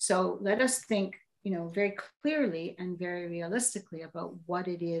 So let us think, you know, very clearly and very realistically about what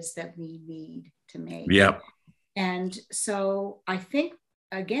it is that we need to make. Yeah. And so I think,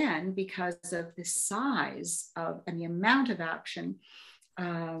 again, because of the size of and the amount of action,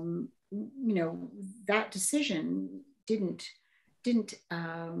 you know, that decision didn't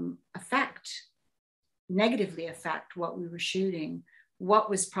negatively affect what we were shooting. What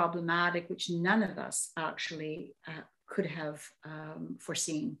was problematic, which none of us actually could have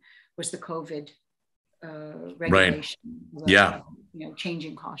foreseen, was the COVID regulation. Right. Yeah. You know,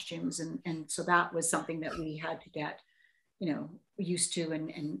 changing costumes, and so that was something that we had to get, you know, used to,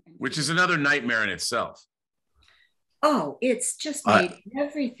 and which is another nightmare in itself. Oh, it's just made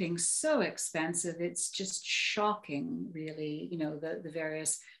everything so expensive. It's just shocking, really, you know, the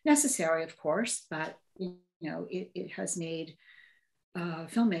various, necessary, of course, but, you know, it has made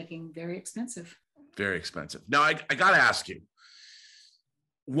filmmaking very expensive. Very expensive. Now, I got to ask you,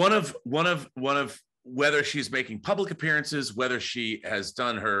 one of whether she's making public appearances, whether she has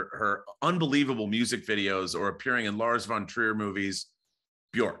done her unbelievable music videos or appearing in Lars von Trier movies,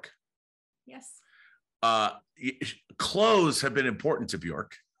 Bjork. Yes. Clothes have been important to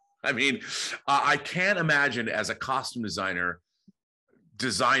Bjork. I mean, I can't imagine as a costume designer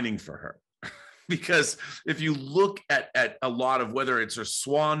designing for her. Because if you look at a lot of, whether it's her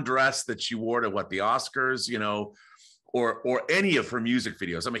swan dress that she wore to the Oscars, you know, or any of her music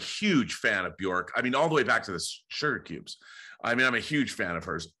videos, I'm a huge fan of Bjork. I mean, all the way back to the Sugar Cubes. I mean, I'm a huge fan of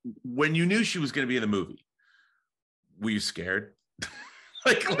hers. When you knew she was going to be in the movie, were you scared?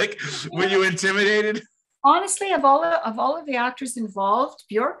 like, were you intimidated? Honestly, of all of the actors involved,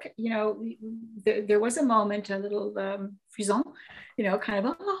 Bjork, you know, there was a moment, a little frisson, you know, kind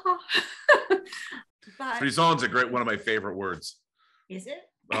of. But, Frison's one of my favorite words. Is it?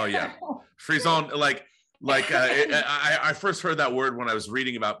 Oh yeah, frisson. I first heard that word when I was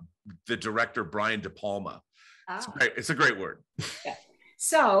reading about the director Brian De Palma. Oh. It's a great word. Yeah.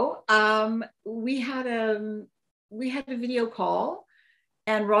 So we had a video call.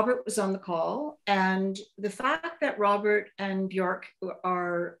 And Robert was on the call, and the fact that Robert and Bjork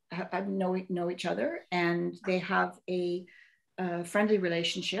know each other, and they have a friendly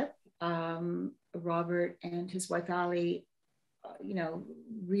relationship. Robert and his wife Ali, you know,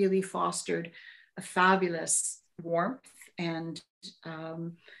 really fostered a fabulous warmth, and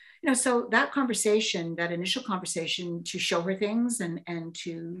you know, so that initial conversation, to show her things and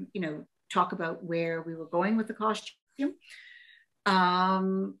to, you know, talk about where we were going with the costume.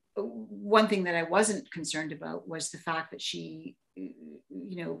 One thing that I wasn't concerned about was the fact that she, you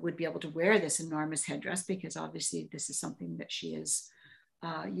know, would be able to wear this enormous headdress, because obviously this is something that she is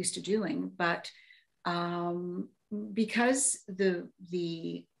used to doing. But because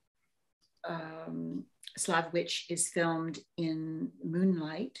the Slav Witch is filmed in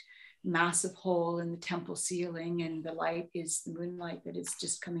moonlight, massive hole in the temple ceiling, and the light is the moonlight that is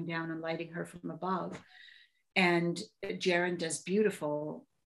just coming down and lighting her from above. And Jaron does beautiful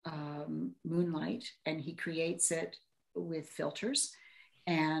moonlight, and he creates it with filters,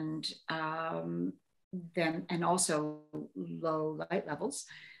 and also low light levels.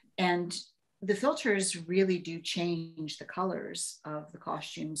 And the filters really do change the colors of the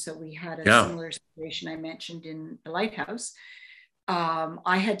costume. So we had a similar situation I mentioned in the Lighthouse.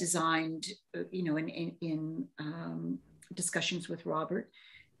 I had designed, you know, in discussions with Robert,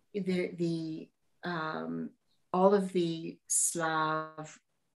 all of the Slav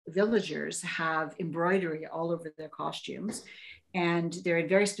villagers have embroidery all over their costumes, and they're in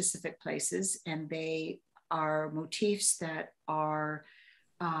very specific places, and they are motifs that are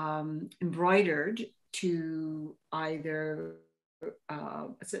embroidered to either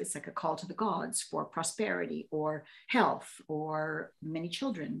it's like a call to the gods for prosperity or health or many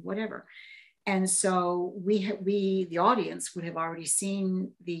children, whatever. And so we, the audience, would have already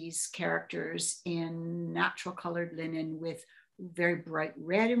seen these characters in natural colored linen with very bright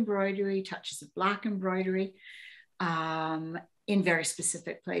red embroidery, touches of black embroidery in very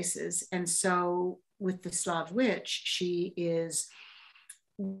specific places. And so with the Slav Witch, she is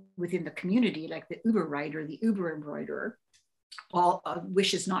within the community, like the Uber writer, the Uber embroiderer, all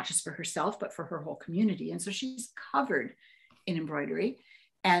wishes not just for herself, but for her whole community. And so she's covered in embroidery.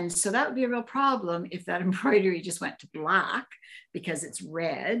 And so that would be a real problem if that embroidery just went to black because it's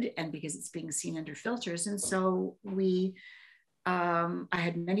red and because it's being seen under filters. And so I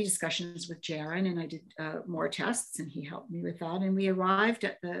had many discussions with Jaron, and I did more tests, and he helped me with that. And we arrived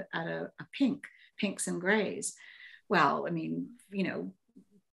at a pinks and grays. Well, I mean, you know,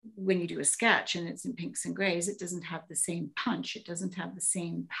 when you do a sketch and it's in pinks and grays, it doesn't have the same punch. It doesn't have the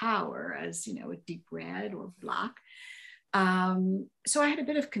same power as, you know, a deep red or black. So I had a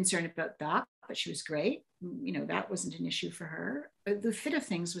bit of concern about that, but she was great. You know, that wasn't an issue for her. The fit of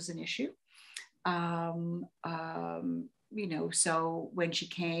things was an issue. You know, so when she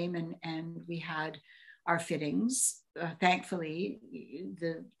came and we had our fittings, thankfully,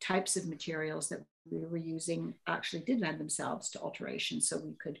 the types of materials that we were using actually did lend themselves to alteration. So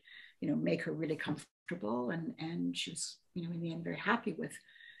we could, you know, make her really comfortable. And she was, you know, in the end, very happy with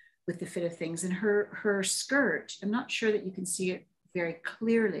the fit of things. And her skirt, I'm not sure that you can see it very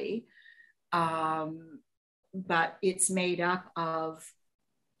clearly, but it's made up of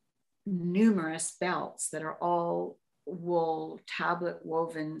numerous belts that are all wool tablet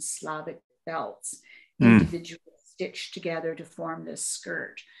woven Slavic belts, individually stitched together to form this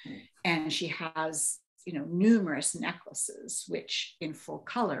skirt. And she has, you know, numerous necklaces, which in full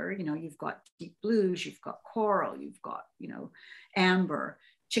color, you know, you've got deep blues, you've got coral, you've got, you know, amber,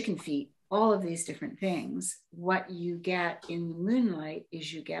 chicken feet, all of these different things. What you get in the moonlight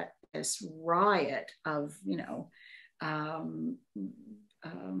is you get this riot of, you know,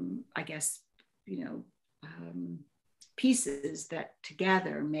 I guess, you know, pieces that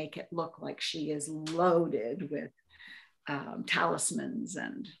together make it look like she is loaded with talismans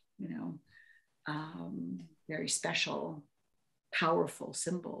and, you know, very special, powerful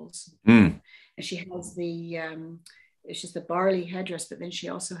symbols. And she has it's just the barley headdress, but then she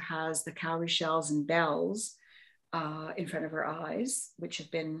also has the cowrie shells and bells in front of her eyes, which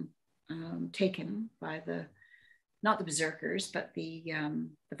have been taken by not the berserkers, but the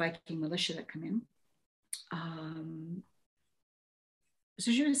Viking militia that come in.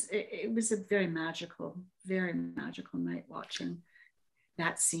 So it was a very magical night watching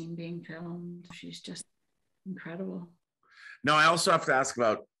that scene being filmed. She's just incredible. Now, I also have to ask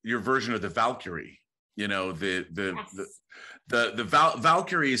about your version of the Valkyrie. You know, the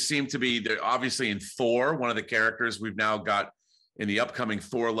Valkyries seem to be, they're obviously in Thor, one of the characters we've now got in the upcoming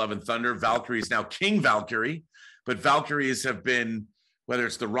Thor: Love and Thunder. Valkyrie is now King Valkyrie, but Valkyries have been, whether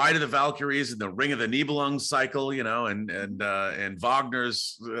it's the Ride of the Valkyries and the Ring of the Nibelung cycle, you know, and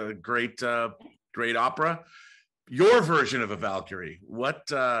Wagner's great opera. Your version of a Valkyrie, how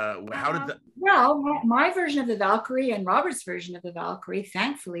did that? Well, my version of the Valkyrie and Robert's version of the Valkyrie,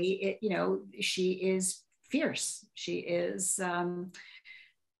 thankfully, you know, she is fierce. She is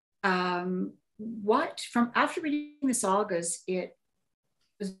after reading the sagas, it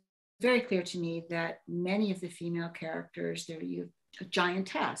was very clear to me that many of the female characters, there you have a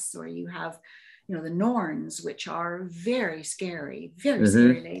giantess, or you have, you know, the Norns, which are very scary,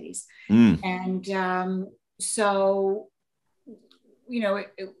 scary ladies. And so, you know,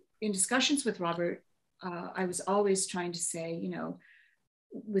 in discussions with Robert, I was always trying to say, you know,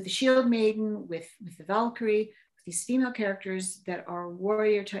 with the Shield Maiden, with the Valkyrie, with these female characters that are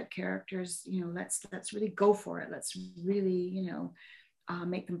warrior type characters, you know, let's really go for it. Let's really, you know,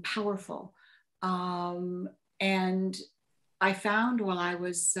 make them powerful. And I found while I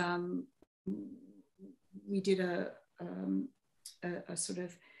was, we did a sort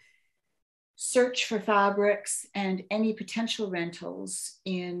of search for fabrics and any potential rentals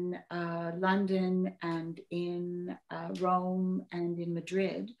in London and in Rome and in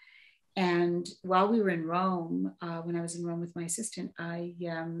Madrid. And while we were in Rome, when I was in Rome with my assistant, I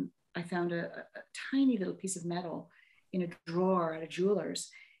found a tiny little piece of metal in a drawer at a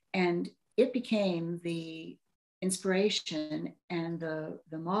jeweler's, and it became the inspiration and the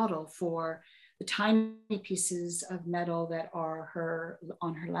model for the tiny pieces of metal that are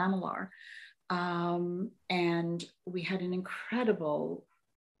on her lamellar. And we had an incredible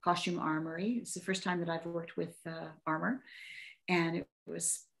costume armory. It's the first time that I've worked with armor, and it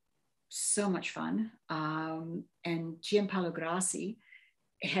was so much fun. And Gianpaolo Grassi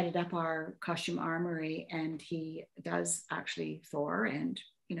headed up our costume armory, and he does actually Thor and,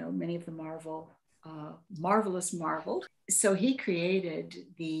 you know, many of the marvelous Marvel. So he created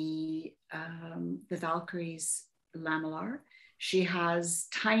the Valkyrie's lamellar. She has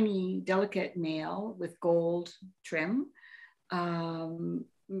tiny, delicate nail with gold trim. Not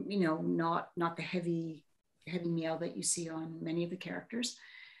the heavy nail that you see on many of the characters.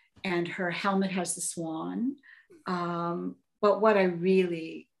 And her helmet has the swan. But what I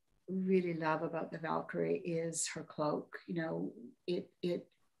really, really love about the Valkyrie is her cloak. The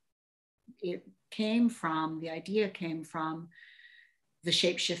idea came from the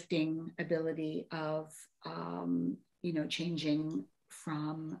shape-shifting ability of, changing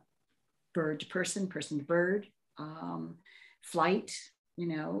from bird to person, person to bird, flight,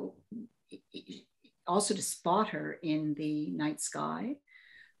 also to spot her in the night sky.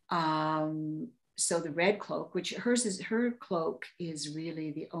 So the red cloak, which her cloak is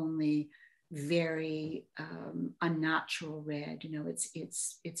really the only very unnatural red.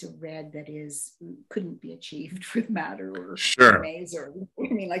 It's a red that couldn't be achieved with madder or maize or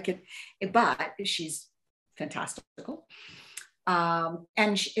but she's fantastical.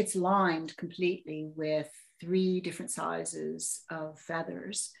 And it's lined completely with 3 different sizes of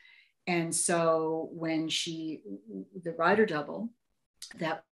feathers. And so when the rider double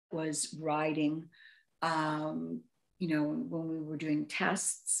that was riding, when we were doing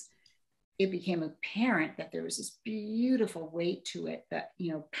tests, it became apparent that there was this beautiful weight to it that,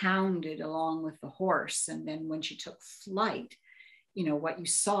 pounded along with the horse. And then when she took flight, what you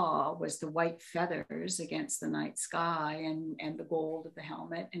saw was the white feathers against the night sky and the gold of the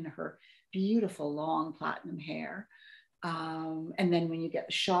helmet and her beautiful long platinum hair. And then when you get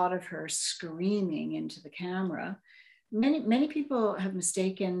the shot of her screaming into the camera, many people have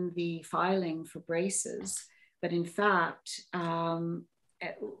mistaken the filing for braces, but in fact,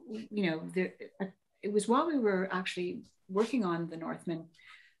 it was while we were actually working on the Northman,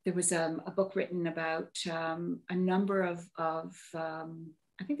 there was a book written about a number of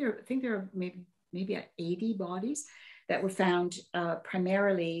I think there are maybe 80 bodies that were found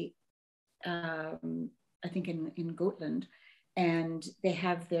primarily, I think in Gotland, and they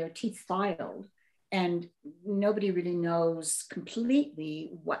have their teeth filed, and nobody really knows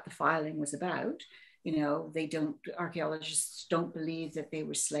completely what the filing was about. Archaeologists don't believe that they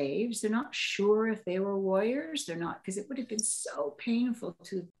were slaves. They're not sure if they were warriors. They're not, because it would have been so painful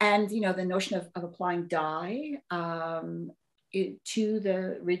to, and the notion of applying dye to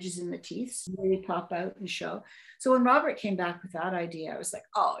the ridges in the teeth really pop out and show. So when Robert came back with that idea, I was like,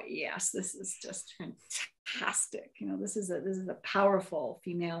 oh yes, this is just fantastic. This is a powerful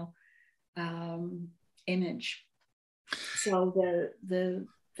female image. So the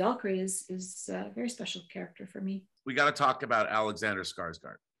Valkyrie is a very special character for me. We got to talk about Alexander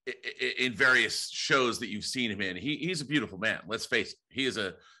Skarsgård in various shows that you've seen him in. He's a beautiful man. Let's face it.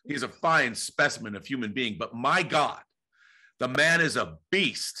 He's a fine specimen of human being. But my God, the man is a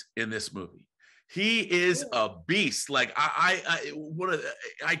beast in this movie. He is a beast. Like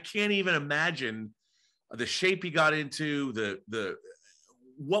I can't even imagine the shape he got into.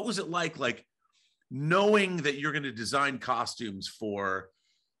 What was it like knowing that you're going to design costumes for,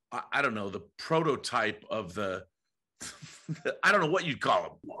 I don't know, the prototype of the, I don't know what you'd call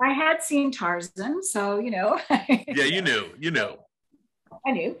him. I had seen Tarzan, so, Yeah, you knew.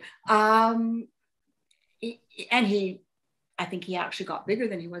 I knew. And I think he actually got bigger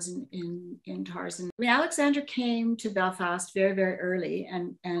than he was in Tarzan. I mean, Alexander came to Belfast very, very early,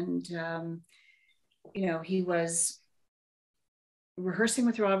 and he was rehearsing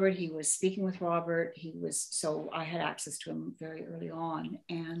with Robert, he was speaking with Robert, so I had access to him very early on,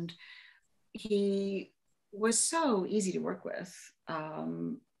 and he was so easy to work with.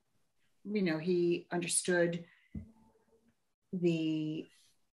 He understood the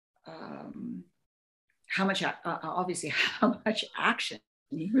how much action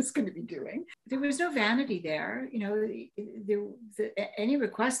he was going to be doing. There was no vanity there. Any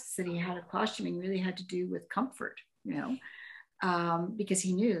requests that he had of costuming really had to do with comfort, because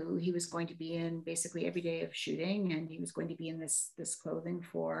he knew he was going to be in basically every day of shooting, and he was going to be in this clothing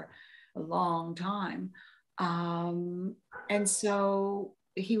for a long time. And so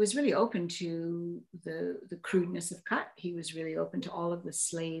he was really open to the crudeness of cut. He was really open to all of the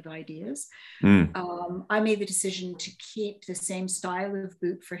slave ideas. I made the decision to keep the same style of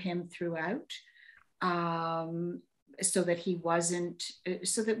boot for him throughout, so that he wasn't,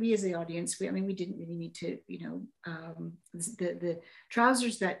 so that we as the audience, we didn't really need to, the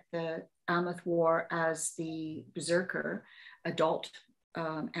trousers that the Amleth wore as the berserker, adult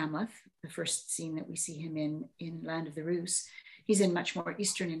Amleth, the first scene that we see him in Land of the Roos, he's in much more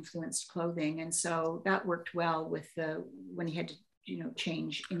Eastern influenced clothing. And so that worked well with when he had to,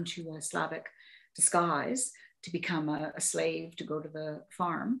 change into a Slavic disguise to become a slave to go to the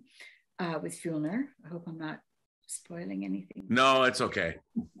farm with Fjölnir. I hope I'm not spoiling anything. No, it's okay.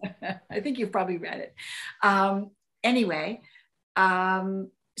 I think you've probably read it. Anyway,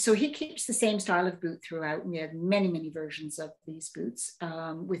 so he keeps the same style of boot throughout. And we have many, many versions of these boots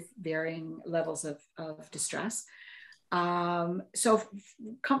with varying levels of distress. So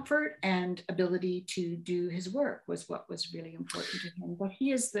comfort and ability to do his work was what was really important to him. But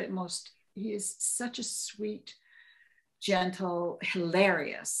he is such a sweet, gentle,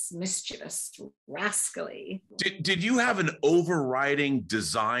 hilarious, mischievous, rascally. Did you have an overriding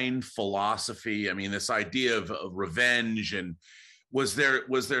design philosophy? I mean, this idea of revenge, and was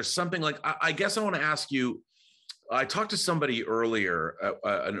there something like, I guess I want to ask you, I talked to somebody earlier,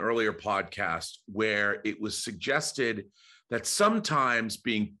 an earlier podcast, where it was suggested that sometimes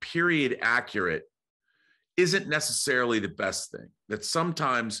being period accurate isn't necessarily the best thing, that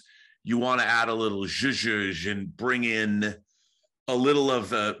sometimes you want to add a little zhuzh and bring in a little of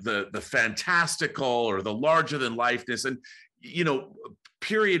the fantastical or the larger than lifeness. And, you know,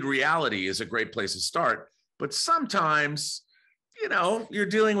 period reality is a great place to start. But sometimes, you know, you're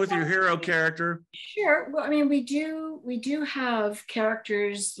dealing with your hero character. Sure. Well, I mean, we do have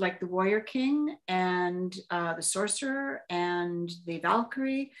characters like the Warrior King and the Sorcerer and the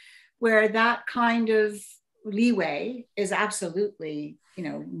Valkyrie, where that kind of leeway is absolutely, you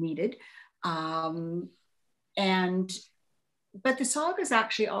know, needed. But the sagas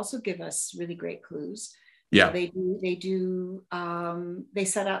actually also give us really great clues. Yeah. You know, they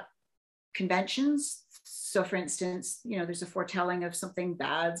set up conventions. So for instance, you know, there's a foretelling of something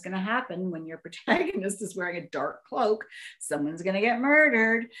bad's going to happen when your protagonist is wearing a dark cloak. Someone's going to get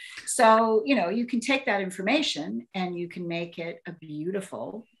murdered. So, you know, you can take that information and you can make it a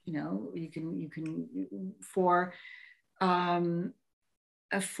beautiful, you know, you can for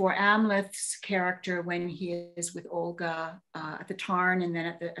Amleth's character, when he is with Olga at the Tarn and then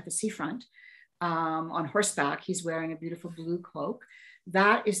at the seafront on horseback, he's wearing a beautiful blue cloak.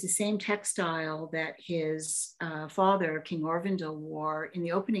 That is the same textile that his father, King Orvindil, wore in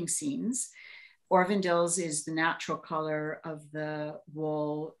the opening scenes. Orvindil's is the natural color of the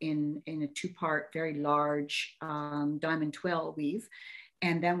wool in a two-part, very large diamond twill weave.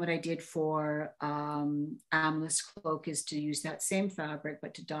 And then what I did for Amleth's cloak is to use that same fabric,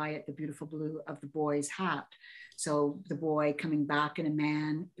 but to dye it the beautiful blue of the boy's hat. So the boy coming back in a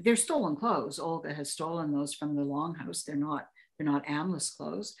man, they're stolen clothes. Olga has stolen those from the Longhouse. They're not Amleth's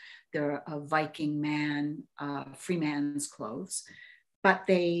clothes. They're a Viking man, free man's clothes, but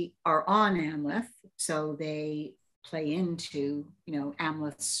they are on Amleth. So they play into, you know,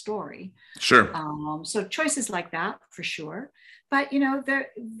 Amleth's story. Sure. So choices like that for sure. But, you know,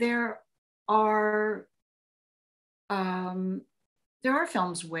 there are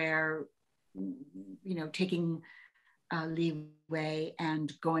films where, you know, taking leeway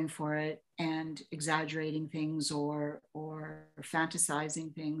and going for it and exaggerating things or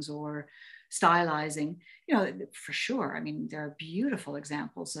fantasizing things or stylizing, you know, for sure. I mean, there are beautiful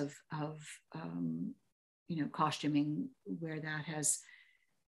examples of you know, costuming where that has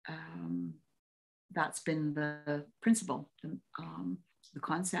that's been the principle, the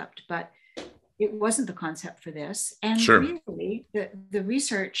concept, but it wasn't the concept for this. And sure. Really the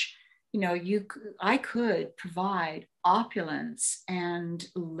research, you know, I could provide opulence and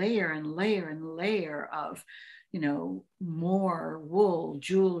layer and layer and layer of, you know, more wool,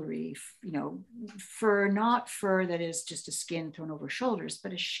 jewelry, you know, not fur that is just a skin thrown over shoulders,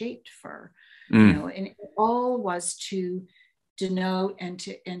 but a shaped fur, you know, and it all was to denote and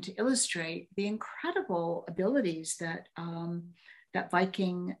to illustrate the incredible abilities that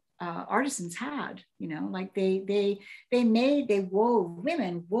Viking artisans had, you know, like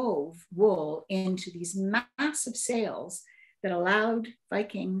women wove wool into these massive sails that allowed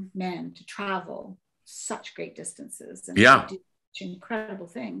Viking men to travel such great distances and to do such incredible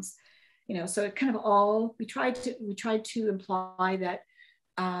things, you know. So it kind of all, we tried to imply that,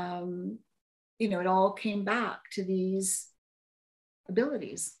 you know, it all came back to these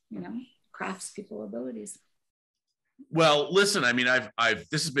abilities, you know, craftspeople abilities. Well, listen, I mean,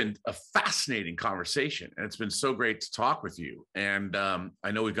 this has been a fascinating conversation, and it's been so great to talk with you. And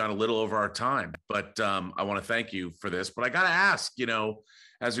I know we've gone a little over our time, but I want to thank you for this. But I got to ask, you know,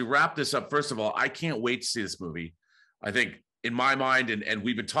 as we wrap this up, first of all, I can't wait to see this movie. I think in my mind, and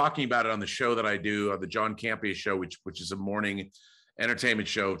we've been talking about it on the show that I do, the John Campea show, which is a morning entertainment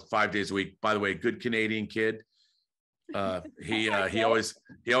show 5 days a week. By the way, good Canadian kid. He always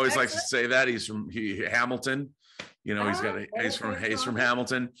likes to say that he's from Hamilton. You know, he's from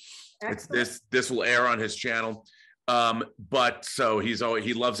Hamilton. This will air on his channel. But so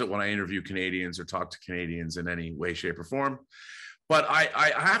he loves it when I interview Canadians or talk to Canadians in any way, shape, or form. But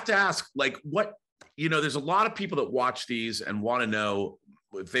I have to ask, like, what you know, there's a lot of people that watch these and want to know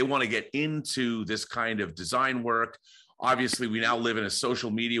if they want to get into this kind of design work. Obviously, we now live in a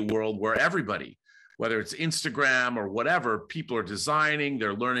social media world where everybody, whether it's Instagram or whatever, people are designing,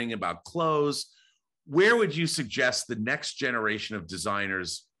 they're learning about clothes. Where would you suggest the next generation of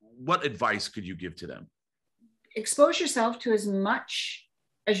designers, what advice could you give to them? Expose yourself to as much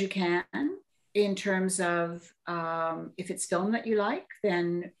as you can in terms of if it's film that you like,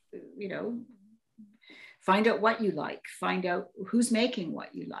 then, you know, find out what you like, find out who's making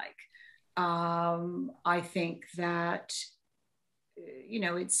what you like. I think that, you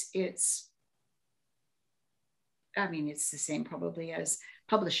know, it's I mean, it's the same probably as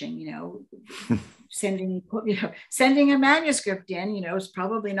publishing, you know, sending a manuscript in, you know, is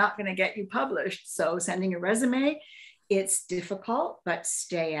probably not going to get you published. So sending a resume, it's difficult, but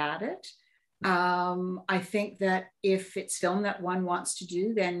stay at it. I think that if it's film that one wants to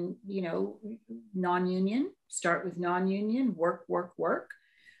do, then, you know, non-union, start with non-union, work.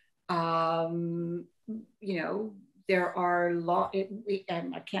 You know, there are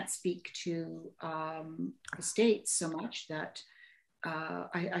and I can't speak to the States so much that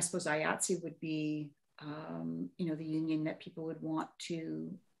I suppose IATSE would be, you know, the union that people would want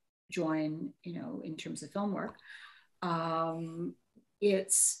to join, you know, in terms of film work.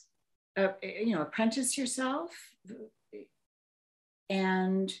 It's, you know, apprentice yourself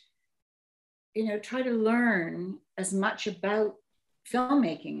and, you know, try to learn as much about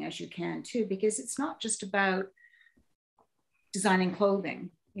filmmaking as you can too, because it's not just about designing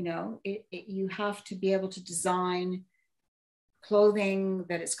clothing. You know, you have to be able to design clothing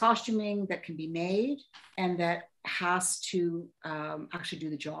that is costuming, that can be made, and that has to actually do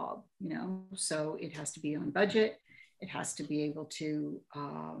the job, you know. So it has to be on budget. It has to be able to,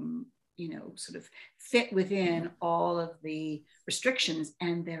 you know, sort of fit within all of the restrictions,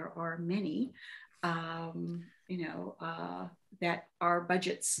 and there are many, you know, that our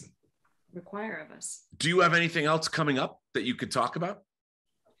budgets require of us. Do you have anything else coming up that you could talk about?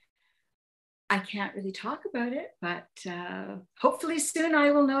 I can't really talk about it, but hopefully soon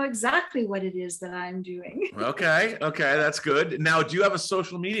I will know exactly what it is that I'm doing. Okay, that's good. Now, do you have a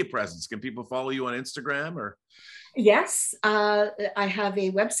social media presence? Can people follow you on Instagram or? Yes, I have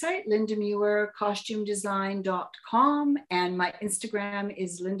a website, lindamuircostumedesign.com, and my Instagram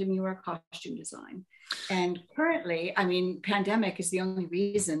is Linda Muir Costume Design. And currently, I mean, pandemic is the only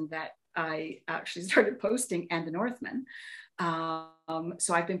reason that I actually started posting, and the Northman.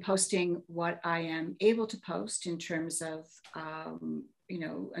 So I've been posting what I am able to post in terms of, you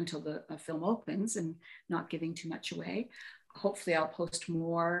know, until the film opens, and not giving too much away. Hopefully I'll post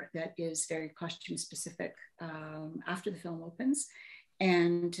more that is very costume specific after the film opens.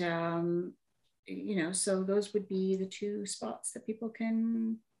 And, you know, so those would be the two spots that people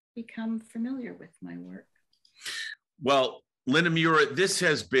can become familiar with my work. Well, Linda Muir, this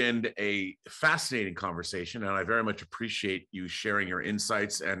has been a fascinating conversation, and I very much appreciate you sharing your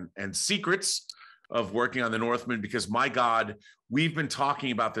insights and secrets of working on the Northman, because my God, we've been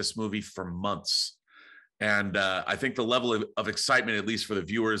talking about this movie for months. And I think the level of excitement, at least for the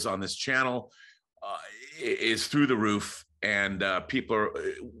viewers on this channel, is through the roof. And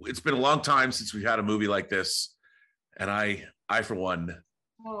it's been a long time since we've had a movie like this. And I for one,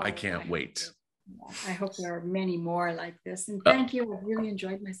 I can't wait. I hope there are many more like this. And thank you. I really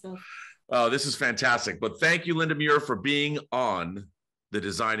enjoyed myself. Oh, this is fantastic. But thank you, Linda Muir, for being on the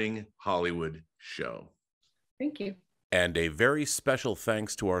Designing Hollywood show. Thank you. And a very special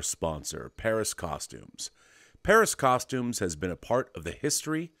thanks to our sponsor, Paris Costumes. Paris Costumes has been a part of the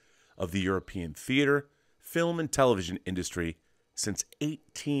history of the European theater, film, and television industry since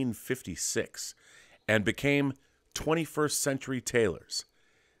 1856 and became 21st century tailors.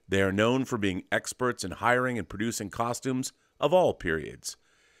 They are known for being experts in hiring and producing costumes of all periods.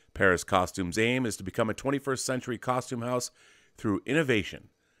 Paris Costumes' aim is to become a 21st century costume house through innovation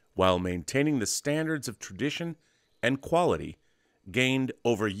while maintaining the standards of tradition and quality gained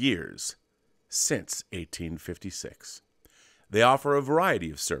over years since 1856. They offer a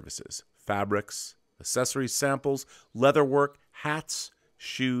variety of services: fabrics, accessory samples, leatherwork, hats,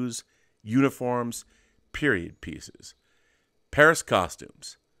 shoes, uniforms, period pieces. Paris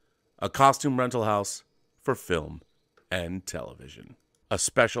Costumes, a costume rental house for film and television. A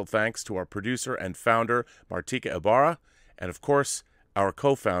special thanks to our producer and founder, Martika Ibarra, and of course, our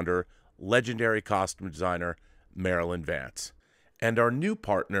co-founder, legendary costume designer, Marilyn Vance, and our new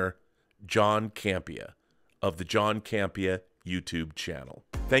partner, John Campea, of the John Campea YouTube channel.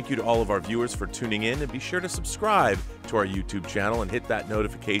 Thank you to all of our viewers for tuning in, and be sure to subscribe to our YouTube channel and hit that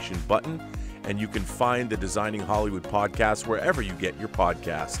notification button, and you can find the Designing Hollywood podcast wherever you get your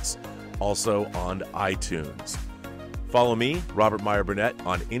podcasts. also on iTunes. Follow me, Robert Meyer Burnett,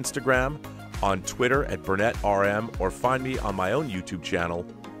 on Instagram, on Twitter at BurnettRM, or find me on my own YouTube channel,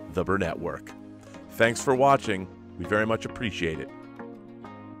 The Burnett Work. Thanks for watching. We very much appreciate it.